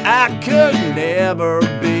know I could never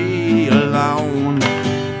be alone.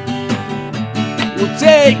 Well,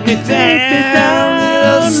 take me down,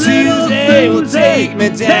 little Susie, well, take me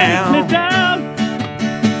down.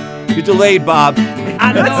 You're delayed, Bob. I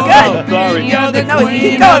know. That's good. Sorry. You're the No, queen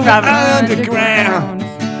keep going, of Robert. underground.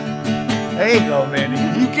 There you go,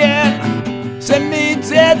 Manny. You can send me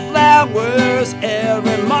dead flowers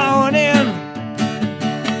every morning.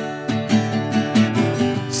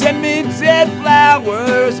 Send me dead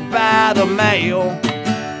flowers by the mail.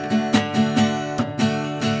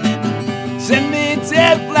 Send me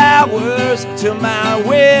dead flowers to my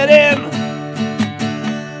wedding.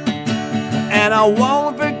 And I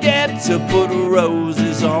won't forget to put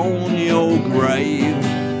roses on your grave.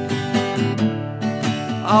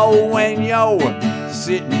 Oh, when you're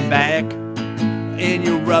sitting back in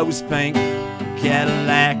your rose pink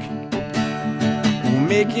Cadillac,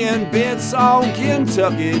 making bets on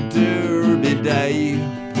Kentucky Derby Day.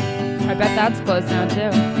 I bet that's closed now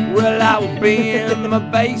too. Well, I would be in my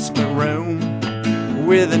basement room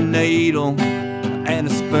with a needle and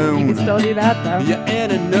a You spoon. can still do that though. Yeah,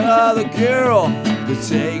 and another girl to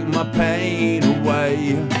take my pain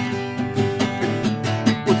away.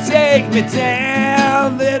 Well, take me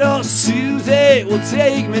down, little Susie, well,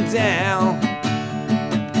 take me down.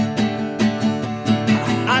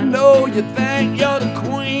 I know you think you're the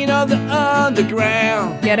queen of the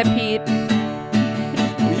underground. Get it, Pete.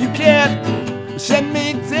 You can send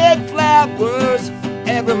me dead flowers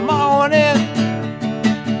every morning.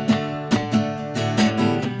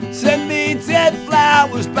 Send me dead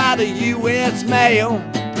flowers by the U.S. mail.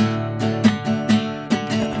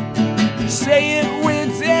 Say it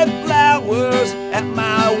with dead flowers at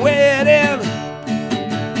my wedding.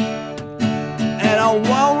 And I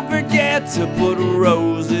won't forget to put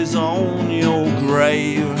roses on your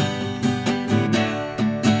grave.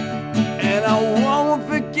 And I won't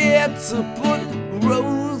forget to put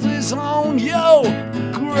roses on your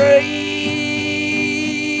grave.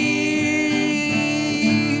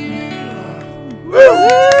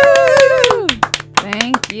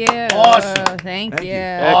 Thank you. Awesome. Thank you.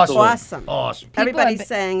 Awesome. Awesome. Everybody's have been-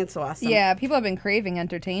 saying it's awesome. Yeah, people have been craving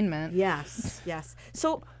entertainment. Yes, yes.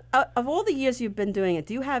 So, of all the years you've been doing it,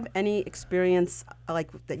 do you have any experience like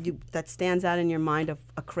that stands out in your mind of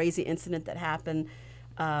a crazy incident that happened?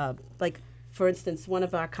 Like, for instance, one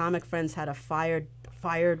of our comic friends had a fire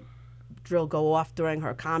drill go off during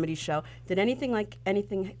her comedy show. Did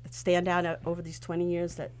anything stand out over these 20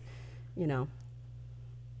 years that you know,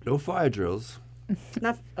 No fire drills.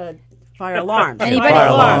 not fire alarms. Anybody, Fire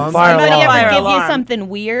alarm. Anybody Fire ever alarm. give you Alarm. something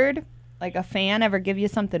weird? Like a fan ever give you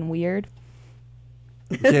something weird?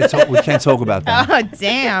 We can't talk about that. Oh,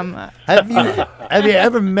 damn. Have you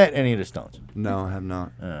ever met any of the Stones? No, I have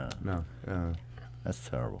not. Uh, No. That's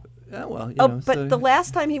terrible. Yeah, well, you Oh, know. but so- the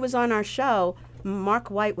last time he was on our show,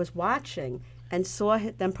 Mark White was watching and saw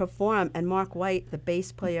them perform. And Mark White, the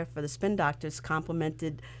bass player for the Spin Doctors,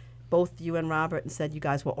 complimented both you and Robert and said you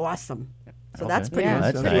guys were awesome. So that's pretty, Yeah.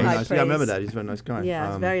 That's pretty nice. high nice. praise. Yeah, I remember that. He's a very nice guy. Yeah,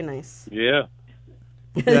 it's very nice. Yeah.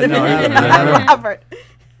 Yeah, no, I haven't. Robert.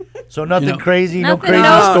 So nothing You know- crazy, no Nothing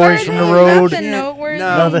crazy stories from the road. Nothing noteworthy.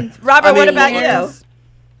 Nothing. Robert, I what mean, about you?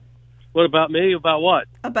 What about me? About what?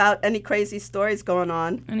 About any crazy stories going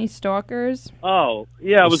on? Any stalkers? Oh,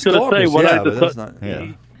 yeah. I was going to say Stalkers, when yeah, I but that's decide, not.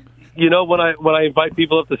 Yeah. you know, when I invite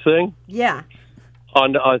people up to sing Yeah.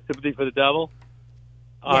 on Sympathy for the Devil.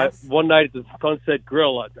 Yes. One night at the Sunset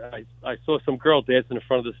Grill, I saw some girl dancing in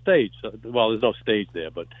front of the stage. Well, there's no stage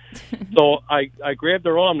there, but so I grabbed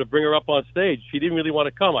her arm to bring her up on stage. She didn't really want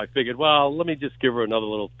to come. I figured, well, let me just give her another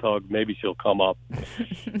little tug. Maybe she'll come up.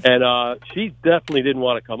 And she definitely didn't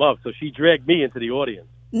want to come up, so she dragged me into the audience.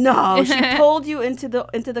 No, she pulled you into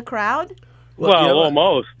the crowd. Well, you know,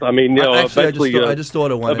 almost. I mean, you know, Actually, eventually, I just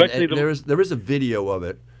thought of one. eventually And there is a video of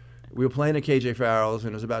it. We were playing at KJ Farrell's,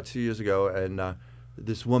 and it was about 2 years ago. And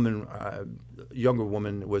this woman, younger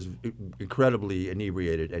woman, was incredibly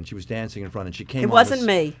inebriated, and she was dancing in front. And she came. It on wasn't this-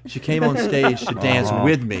 me. She came on stage to dance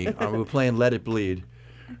with me. We were playing "Let It Bleed,"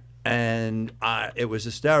 and it was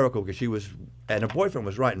hysterical because she was, and her boyfriend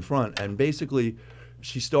was right in front, and basically,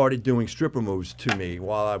 she started doing stripper moves to me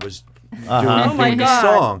while I was doing, Oh my doing the God.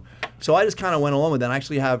 song. So I just kind of went along with that. I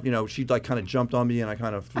actually have, she like kind of jumped on me and I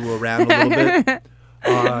kind of threw her around a little bit.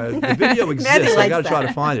 The video exists. I likes got to try that.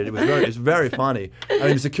 to find it. It's very funny. I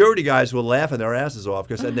mean, the security guys were laughing their asses off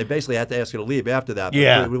because they basically had to ask her to leave after that. But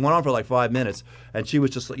Yeah. we went on for like 5 minutes, and she was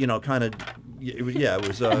just, kind of, it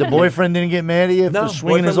was. The boyfriend didn't get mad at you for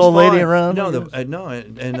swinging boyfriend his was old lady fine. around? No,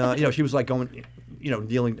 and she was like going.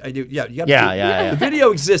 Kneeling. You gotta Yeah. The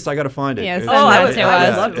video exists. I got to find it. Yeah, It's- send that to I would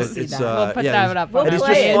us. love to see it's, that. We'll put yeah, that up. We'll and it's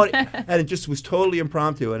play just it. funny, and it just was totally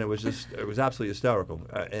impromptu, and it was absolutely hysterical.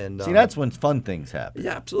 And See, that's when fun things happen.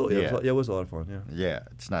 yeah, absolutely. Yeah. It was a lot of fun. Yeah. Yeah,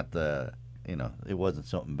 it's not it wasn't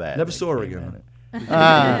something bad. Never that saw her came again. in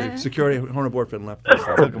it. Security, her and her boyfriend left.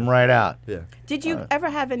 Took him right out. Yeah. Did you ever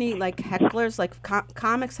have any like hecklers? Like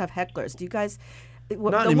comics have hecklers. Do you guys?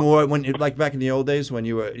 Not anymore. When like back in the old days, when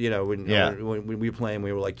you were, Yeah. when we were playing,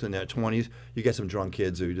 we were like in their 20s. You get some drunk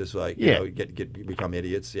kids who just like, become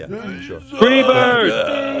idiots. Yeah, sure.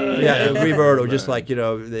 Freebird! Yeah, revert or just like they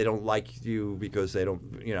don't like you because they don't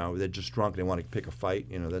they're just drunk and they want to pick a fight.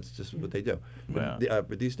 That's just what they do. Yeah.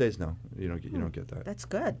 But these days, no, you don't get that. That's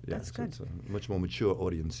good. Yeah, That's good. It's a much more mature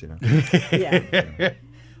audience. Yeah.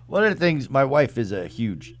 One of the things, my wife is a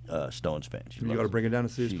huge Stones fan. She You loves got to bring her down to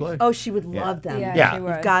see us play. Oh, she would love them. Yeah, Yeah. she You've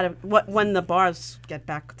would. Got to when the bars get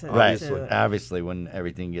back to Right. to- Obviously, when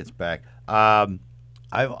everything gets back. One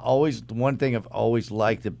thing I've always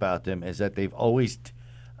liked about them is that they've always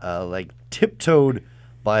tiptoed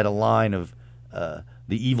by the line of the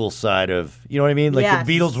evil side of, you know what I mean? Like Yes.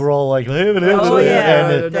 the Beatles were all like, Oh, yeah.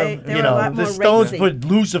 and They were a lot the more Stones racy. put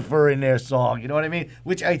Lucifer in their song, you know what I mean?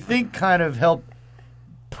 Which I think kind of helped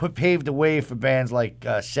pave the way for bands like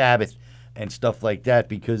Sabbath and stuff like that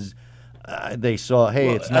because they saw, hey,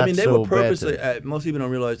 it's not they so were purposely. bad. Most people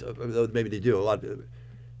don't realize. Maybe they do. A lot.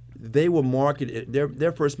 They were marketed.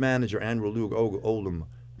 Their first manager, Andrew Luke Oldham,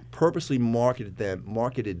 purposely marketed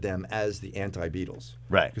them as the anti-Beatles.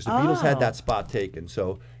 Right. Because the Beatles had that spot taken,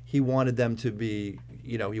 so he wanted them to be.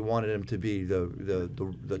 He wanted them to be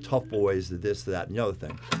the tough boys, the this, that, and the other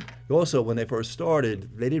thing. Also, when they first started,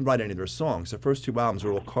 they didn't write any of their songs. The first two albums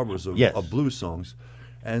were all covers of blues songs.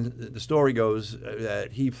 And the story goes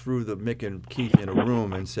that he threw the Mick and Keith in a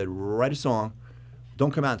room and said, write a song.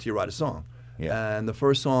 Don't come out until you write a song. Yeah. And the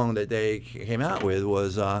first song that they came out with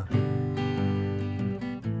was, I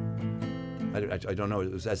don't know,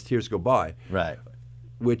 it was As Tears Go By. Right.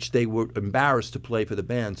 Which they were embarrassed to play for the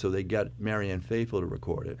band, so they got Marianne Faithfull to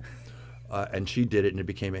record it. And she did it, and it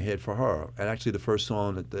became a hit for her. And actually, the first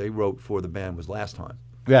song that they wrote for the band was Last Time.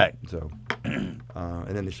 Right. So, and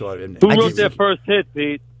then they started. Who wrote their first hit,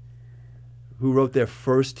 Pete? Who wrote their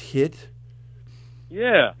first hit?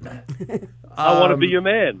 Yeah. I Want to Be Your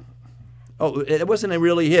Man. Oh, it wasn't a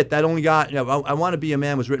really hit. That only got, I Want to Be a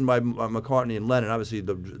Man was written by McCartney and Lennon. Obviously,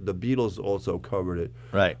 the Beatles also covered it.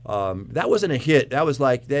 Right. That wasn't a hit. That was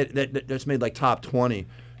like, that's made like top 20.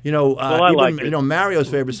 I liked it. Mario's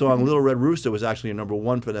favorite song, Little Red Rooster, was actually a number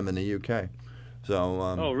one for them in the UK. So.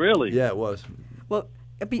 Oh, really? Yeah, it was. Well,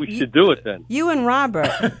 We should do it then. You and Robert,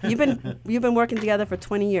 you've been working together for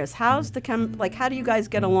 20 years. How's the how do you guys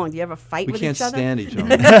get along? Do you ever fight We with can't each other? stand each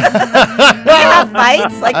other. Do you have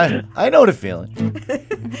fights? Like, I know the feeling.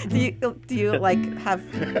 do you like have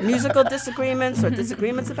musical disagreements or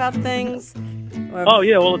disagreements about things? Or Oh,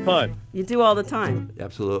 yeah, all the time. you do all the time.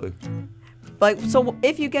 Absolutely. Like, so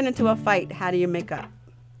if you get into a fight, how do you make up?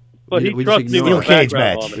 But We he just trusts me ignore with it. Steel cage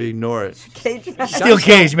background match. on We it. ignore it. Cage match? Steel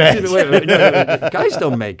cage match. Wait, guys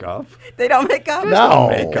don't make up. They don't make up. No.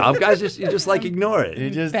 Make up. Guys just like ignore it. You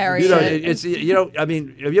just Bury You know, it. it's I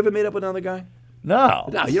mean, have you ever made up with another guy? no.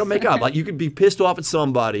 No, you don't make up. Like you could be pissed off at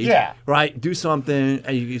somebody. Yeah. Right. Do something,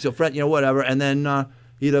 and you so friend, whatever, and then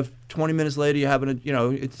either 20 minutes later you're having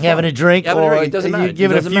it's Having a drink, Having a or drink, it doesn't matter. you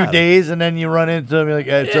give it a doesn't few matter. days, and then you run into them. You're like,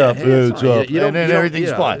 hey, "What's up? Yeah, Hey, it's what's fine. up?" You don't- And then you don't- everything's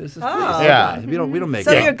you know, fine. this is- Oh. Yeah. We don't make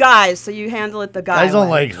So up. you're guys, so you handle it the guy Guys don't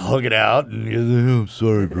way. like hug it out and you're like, I'm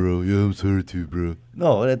sorry, bro. Yeah, I'm sorry too, bro.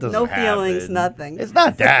 No, that doesn't No happen. feelings, nothing. It's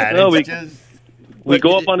not that. No, it's we- just We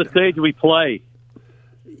go up on the stage and we play.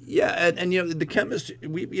 Yeah, and the chemistry.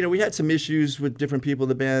 We had some issues with different people in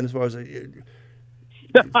the band as far as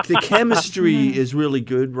the chemistry is really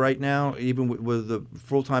good right now, even with the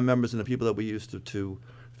full-time members and the people that we used to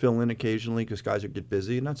fill in occasionally because guys get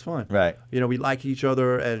busy, and that's fine. right. We like each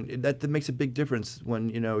other, and that makes a big difference when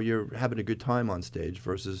you're having a good time on stage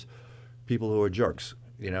versus people who are jerks.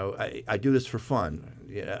 I do this for fun.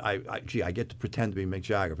 I get to pretend to be Mick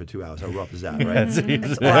Jagger for 2 hours. How rough is that,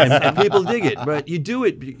 right? and people dig it, but you do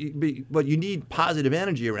it. But you need positive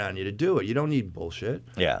energy around you to do it. You don't need bullshit.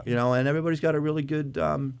 Yeah. And everybody's got a really good,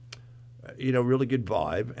 really good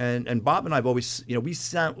vibe. And Bob and I've always, we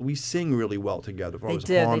sing really well together. For They all his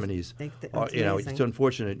do. They- harmonies. it's It's amazing.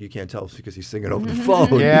 unfortunate you can't tell because he's singing over the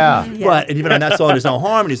phone. Yeah. Yeah. But and even on that song, there's no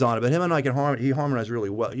harmonies on it. But him and I he harmonized really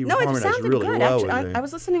well. He No, it harmonized sounded really good. well Actually, with me. I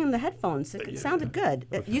was listening in the headphones. It sounded good.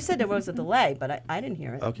 You said there was a delay, but I didn't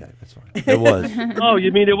hear it. Okay, that's fine. It was. Oh,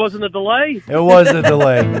 you mean it wasn't a delay? It was a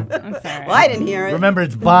delay. I'm sorry. Well, I didn't hear it. Remember,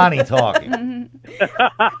 it's Bonnie talking.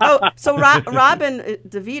 Oh, so Robin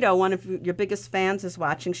DeVito, one of your biggest fans, is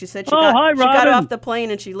watching. She said she Oh, hi, she got Robin. off the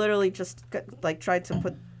plane and she literally just tried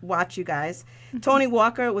to watch you guys. Tony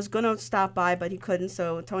Walker was going to stop by, but he couldn't.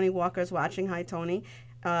 So Tony Walker's watching. Hi, Tony.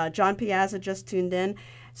 John Piazza just tuned in.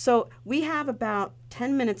 So we have about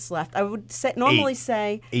 10 minutes left. I would normally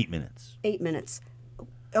say 8 minutes. 8 minutes.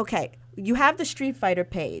 Okay, you have the Street Fighter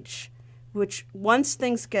page, which once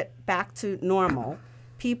things get back to normal,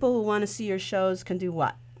 people who want to see your shows can do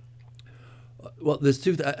what? Well, there's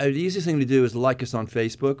two. The easiest thing to do is like us on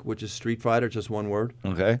Facebook, which is Street Fighter, just one word.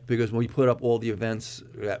 Okay. Because we put up all the events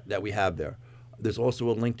that we have there. There's also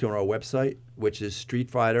a link to our website, which is Street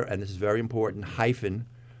Fighter, and this is very important, hyphen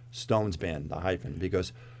Stones Band, the hyphen,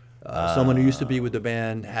 because someone who used to be with the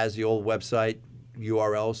band has the old website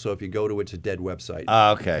URL, so if you go to it, it's a dead website.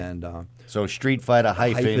 Okay. And So Street Fighter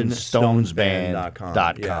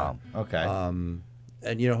 -stonesband.com. Okay.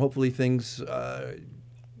 and hopefully things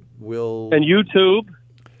will. And YouTube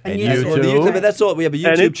And yes, YouTube. But that's all. We have a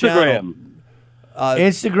and YouTube channel. Instagram.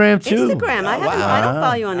 Instagram too. Instagram. I wow. don't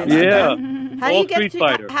follow you on Yeah. Instagram. How do All you get Street to,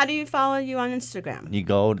 Fighter. How do you follow you on Instagram? You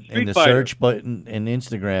go in the Fighter. search button in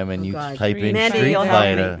Instagram and you God. type in Mandy, Street you'll help me.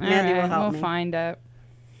 Fighter. Mandy will help we'll me. find it.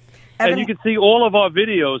 Evan, And you can see all of our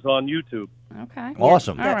videos on YouTube. Okay.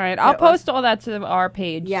 Awesome. All right. I'll post all that to our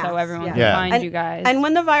page Yes, so everyone yes. can Yeah. find you guys. and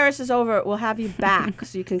when the virus is over, we'll have you back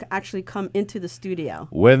so you can actually come into the studio.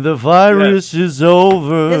 When the virus is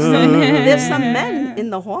over, There's some men in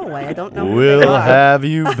the hallway. I don't know who they we'll are. have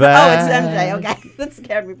you Oh, back. it's MJ. Okay, that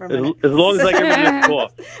scared me for a minute. As long as I can read this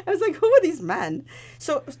off. I was like, who are these men?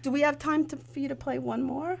 So, do we have time for you to play one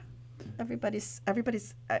more? Everybody's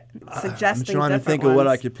suggesting. I'm trying to different think of what I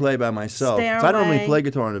ones. could play by myself. 'Cause I don't really Stairway. play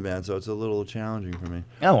guitar in the band, so it's a little challenging for me.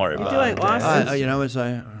 Don't worry You're about doing it. awesome. It's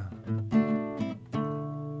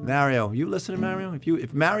Mario. You listen to Mario?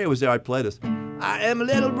 If Mario was there, I'd play this. I am a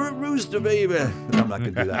little rooster, baby. I'm not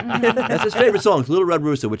gonna do that. That's his favorite song, Little Red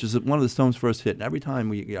Rooster, which is one of the Stones' first hit. And every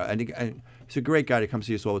time he's a great guy to come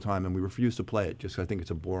see us all the time, and we refuse to play it just 'cause I think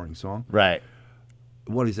it's a boring song. Right.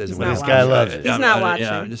 What he says, He's when not This guy watching. loves it. He's not watching.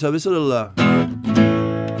 Yeah, so this little.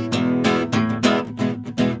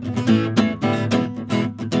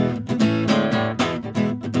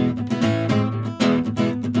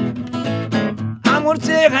 I'm gonna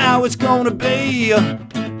tell you how it's gonna be.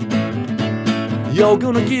 You're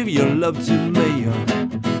gonna give your love to me.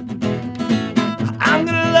 I'm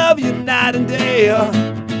gonna love you night and day.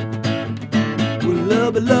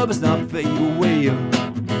 Well, love is not fade away.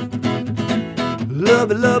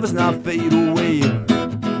 Love is not fade away.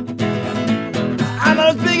 I'm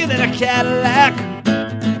I was bigger than a Cadillac.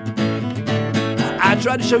 I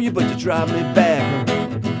tried to show you, but you drive me back.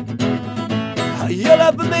 Your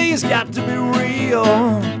love for me has got to be real.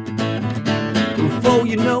 Before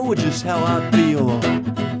you know just how I feel.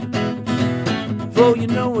 Before you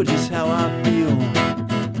know just how I feel.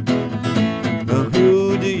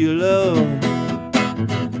 Who do you love?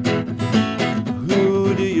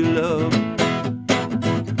 Who do you love?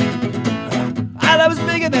 Our love is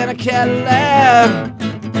bigger than a Cadillac.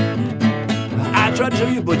 I tried to show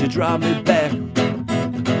you, but you drive me back.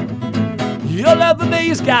 Your love for me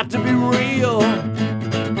has got to be real.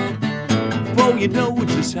 Before you know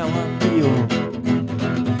just how I feel.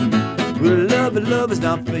 Love is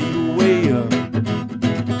not fade away.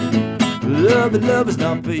 Love is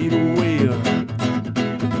not fade away.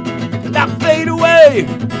 Not fade away.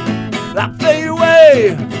 Not fade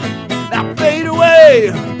away. Not fade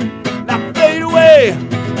away. Not fade away.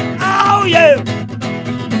 Oh yeah.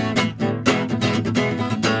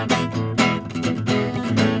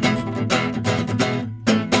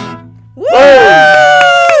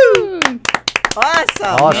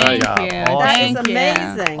 Awesome. Awesome Thank job. you. Awesome. That Thank is you.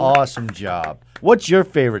 amazing. Awesome job. What's your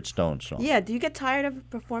favorite Stones song? Yeah, do you get tired of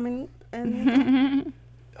performing? And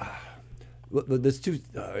Well, there's two.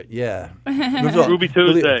 Yeah. Ruby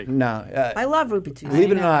Tuesday. No. I love Ruby Tuesday.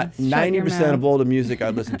 Believe it or I not, know. Shut your 90% mouth. of all the music I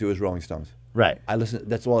listen to is Rolling Stones. Right. I listen.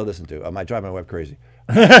 That's all I listen to. I drive my wife crazy.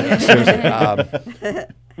 Seriously.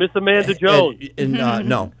 Miss Amanda Jones.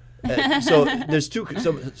 No. So there's two.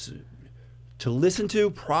 So, to listen to,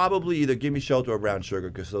 probably either Give Me Shelter or Brown Sugar,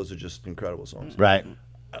 because those are just incredible songs. Right.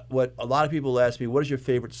 What a lot of people ask me, what is your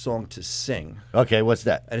favorite song to sing? Okay, what's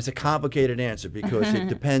that? And it's a complicated answer because it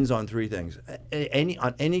depends on three things.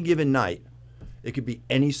 On any given night, it could be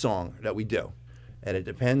any song that we do, and it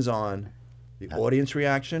depends on the audience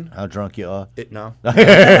reaction. How drunk you are? No. They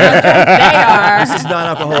are. This is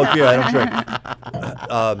non-alcoholic beer. I don't drink.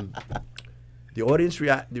 The audience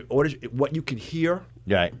what you can hear,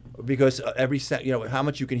 Right. because how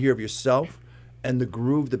much you can hear of yourself, and the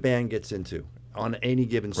groove the band gets into on any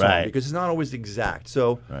given song, Right. because it's not always exact.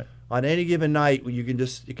 So Right. on any given night,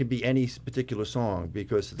 it can be any particular song,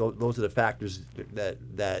 because those are the factors that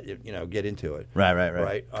get into it.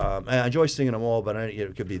 Right. And I enjoy singing them all, but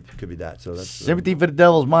it could be that. So that's Sympathy for the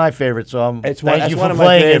Devil's my favorite, so It's thank that's you one for of my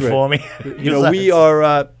playing it favorite. for me. We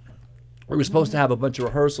are. We were supposed to have a bunch of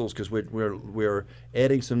rehearsals because we're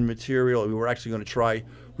adding some material. We were actually going to try.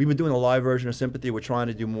 We've been doing a live version of Sympathy. We're trying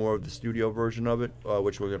to do more of the studio version of it,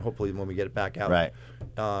 which we're going to hopefully, when we get it back out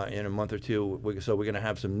in a month or two. So we're going to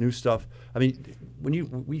have some new stuff. I mean,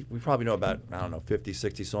 we probably know about, I don't know, 50,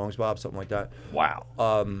 60 songs, Bob, something like that. Wow.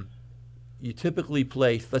 You typically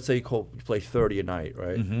play, let's say you play 30 a night,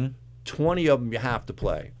 right? Mm-hmm. 20 of them you have to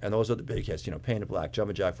play, and those are the big hits. Pain in Black,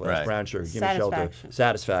 Jumpin' Jack Flash, Right. Brown Sugar, Give Me Shelter,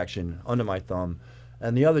 Satisfaction, Under My Thumb,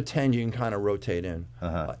 and the other 10 you can kind of rotate in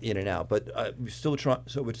and out. But we're still trying.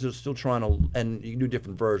 So we're still trying to, and you can do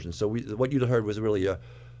different versions. So what you heard was really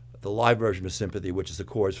the live version of Sympathy, which is the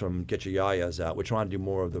chords from Get Your Yayas Out. We're trying to do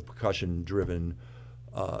more of the percussion-driven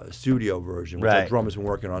studio version, which our drummer's been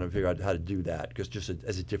working on and figure out how to do that, because just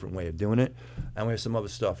as a different way of doing it. And we have some other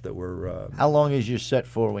stuff that we're. How long is your set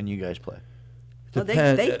for when you guys play? Well,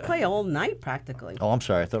 they play all night practically. Oh, I'm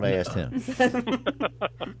sorry. I thought I asked him.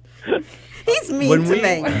 He's mean to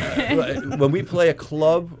me. When we play a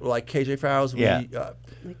club like KJ Farrell's, Yeah.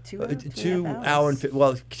 Like 2 hours, 2 hour and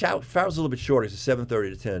Farrell's a little bit shorter. It's 7:30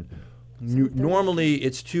 to 10. Normally,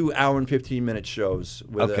 it's 2 hour and 15-minute shows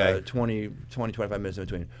with 25 minutes in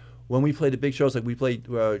between. When we play the big shows, like we played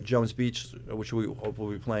Jones Beach, which we hope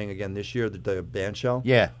we'll be playing again this year, the band show.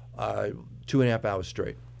 Yeah. 2.5 hours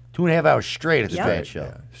straight. 2.5 hours straight at the Yep. band show.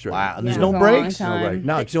 Yeah, straight. Wow. And there's Yeah. no It was a long breaks? time. No, right.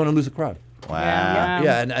 No, because you don't want to lose a crowd. Wow.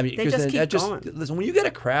 Yeah, and I mean, They 'cause just that keep going. listen. When you get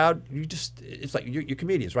a crowd, it's like you're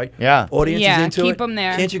comedians, right? Yeah. Audience Yeah, is into keep it. 'em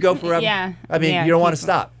there. Can't you go forever? Yeah. I mean, Yeah, you don't want to keep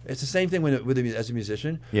 'em. stop. It's the same thing as a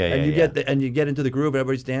musician. Yeah, And yeah, you get into the groove, and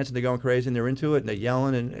everybody's dancing, they're going crazy, and they're into it, and they're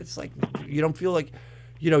yelling, and it's like you don't feel like.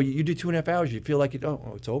 You do 2.5 hours. You feel like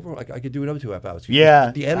it's over. I could do another 2.5 hours.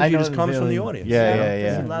 Yeah. the I energy know just the comes from the feeling. audience.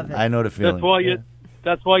 Yeah. I love it. I know the feeling.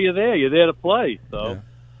 That's why you're there. You're there to play. So Yeah.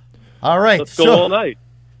 All right. let's go all night.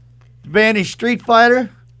 The band is Street Fighter.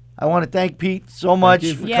 I want to thank Pete so much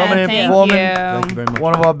you. for Yeah, coming in and thank performing. you. Thank you very much.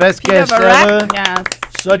 One of our best Peter guests Barrett. ever. Yes.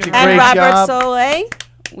 Such a And great Robert job. Soleil.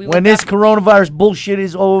 We When would this def- coronavirus bullshit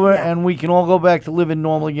is over and we can all go back to living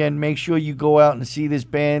normal again, make sure you go out and see this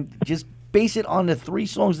band. Just base it on the 3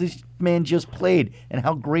 songs this man just played and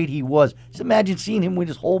how great he was. Just imagine seeing him with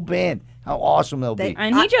his whole band. How awesome they'll be.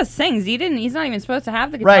 And he just sings. He's not even supposed to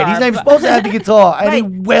have the guitar. Right, he's not even supposed to have the guitar, and he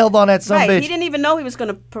Right. wailed on that Right, bitch. he didn't even know he was going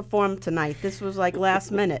to perform tonight. This was like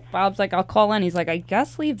last minute. Bob's like, I'll call in. He's like, I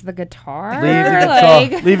guess leave the guitar. Leave the Like-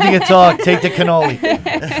 guitar. Leave the guitar. Take the cannoli. Make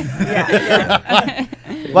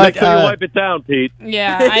But sure you wipe it down, Pete.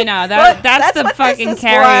 Yeah, I know. Well, That's the what this fucking is for.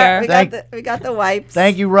 carrier. We got the wipes.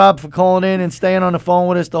 thank you, Rob, for calling in and staying on the phone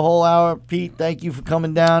with us the whole hour. Pete, thank you for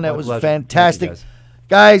coming down. That My was pleasure. fantastic. Thank you,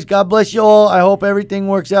 Guys, God bless you all. I hope everything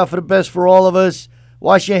works out for the best for all of us.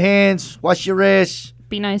 Wash your hands. Wash your ass.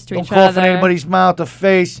 Be nice to Don't each cough other. in anybody's mouth or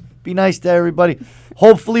face. Be nice to everybody.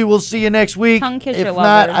 Hopefully, we'll see you next week. Tongue kiss if your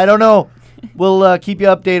not, lovers. I don't know. We'll keep you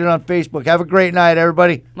updated on Facebook. Have a great night,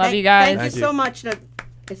 everybody. Love you guys. Thank you so much. We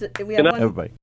Good have night. one Everybody.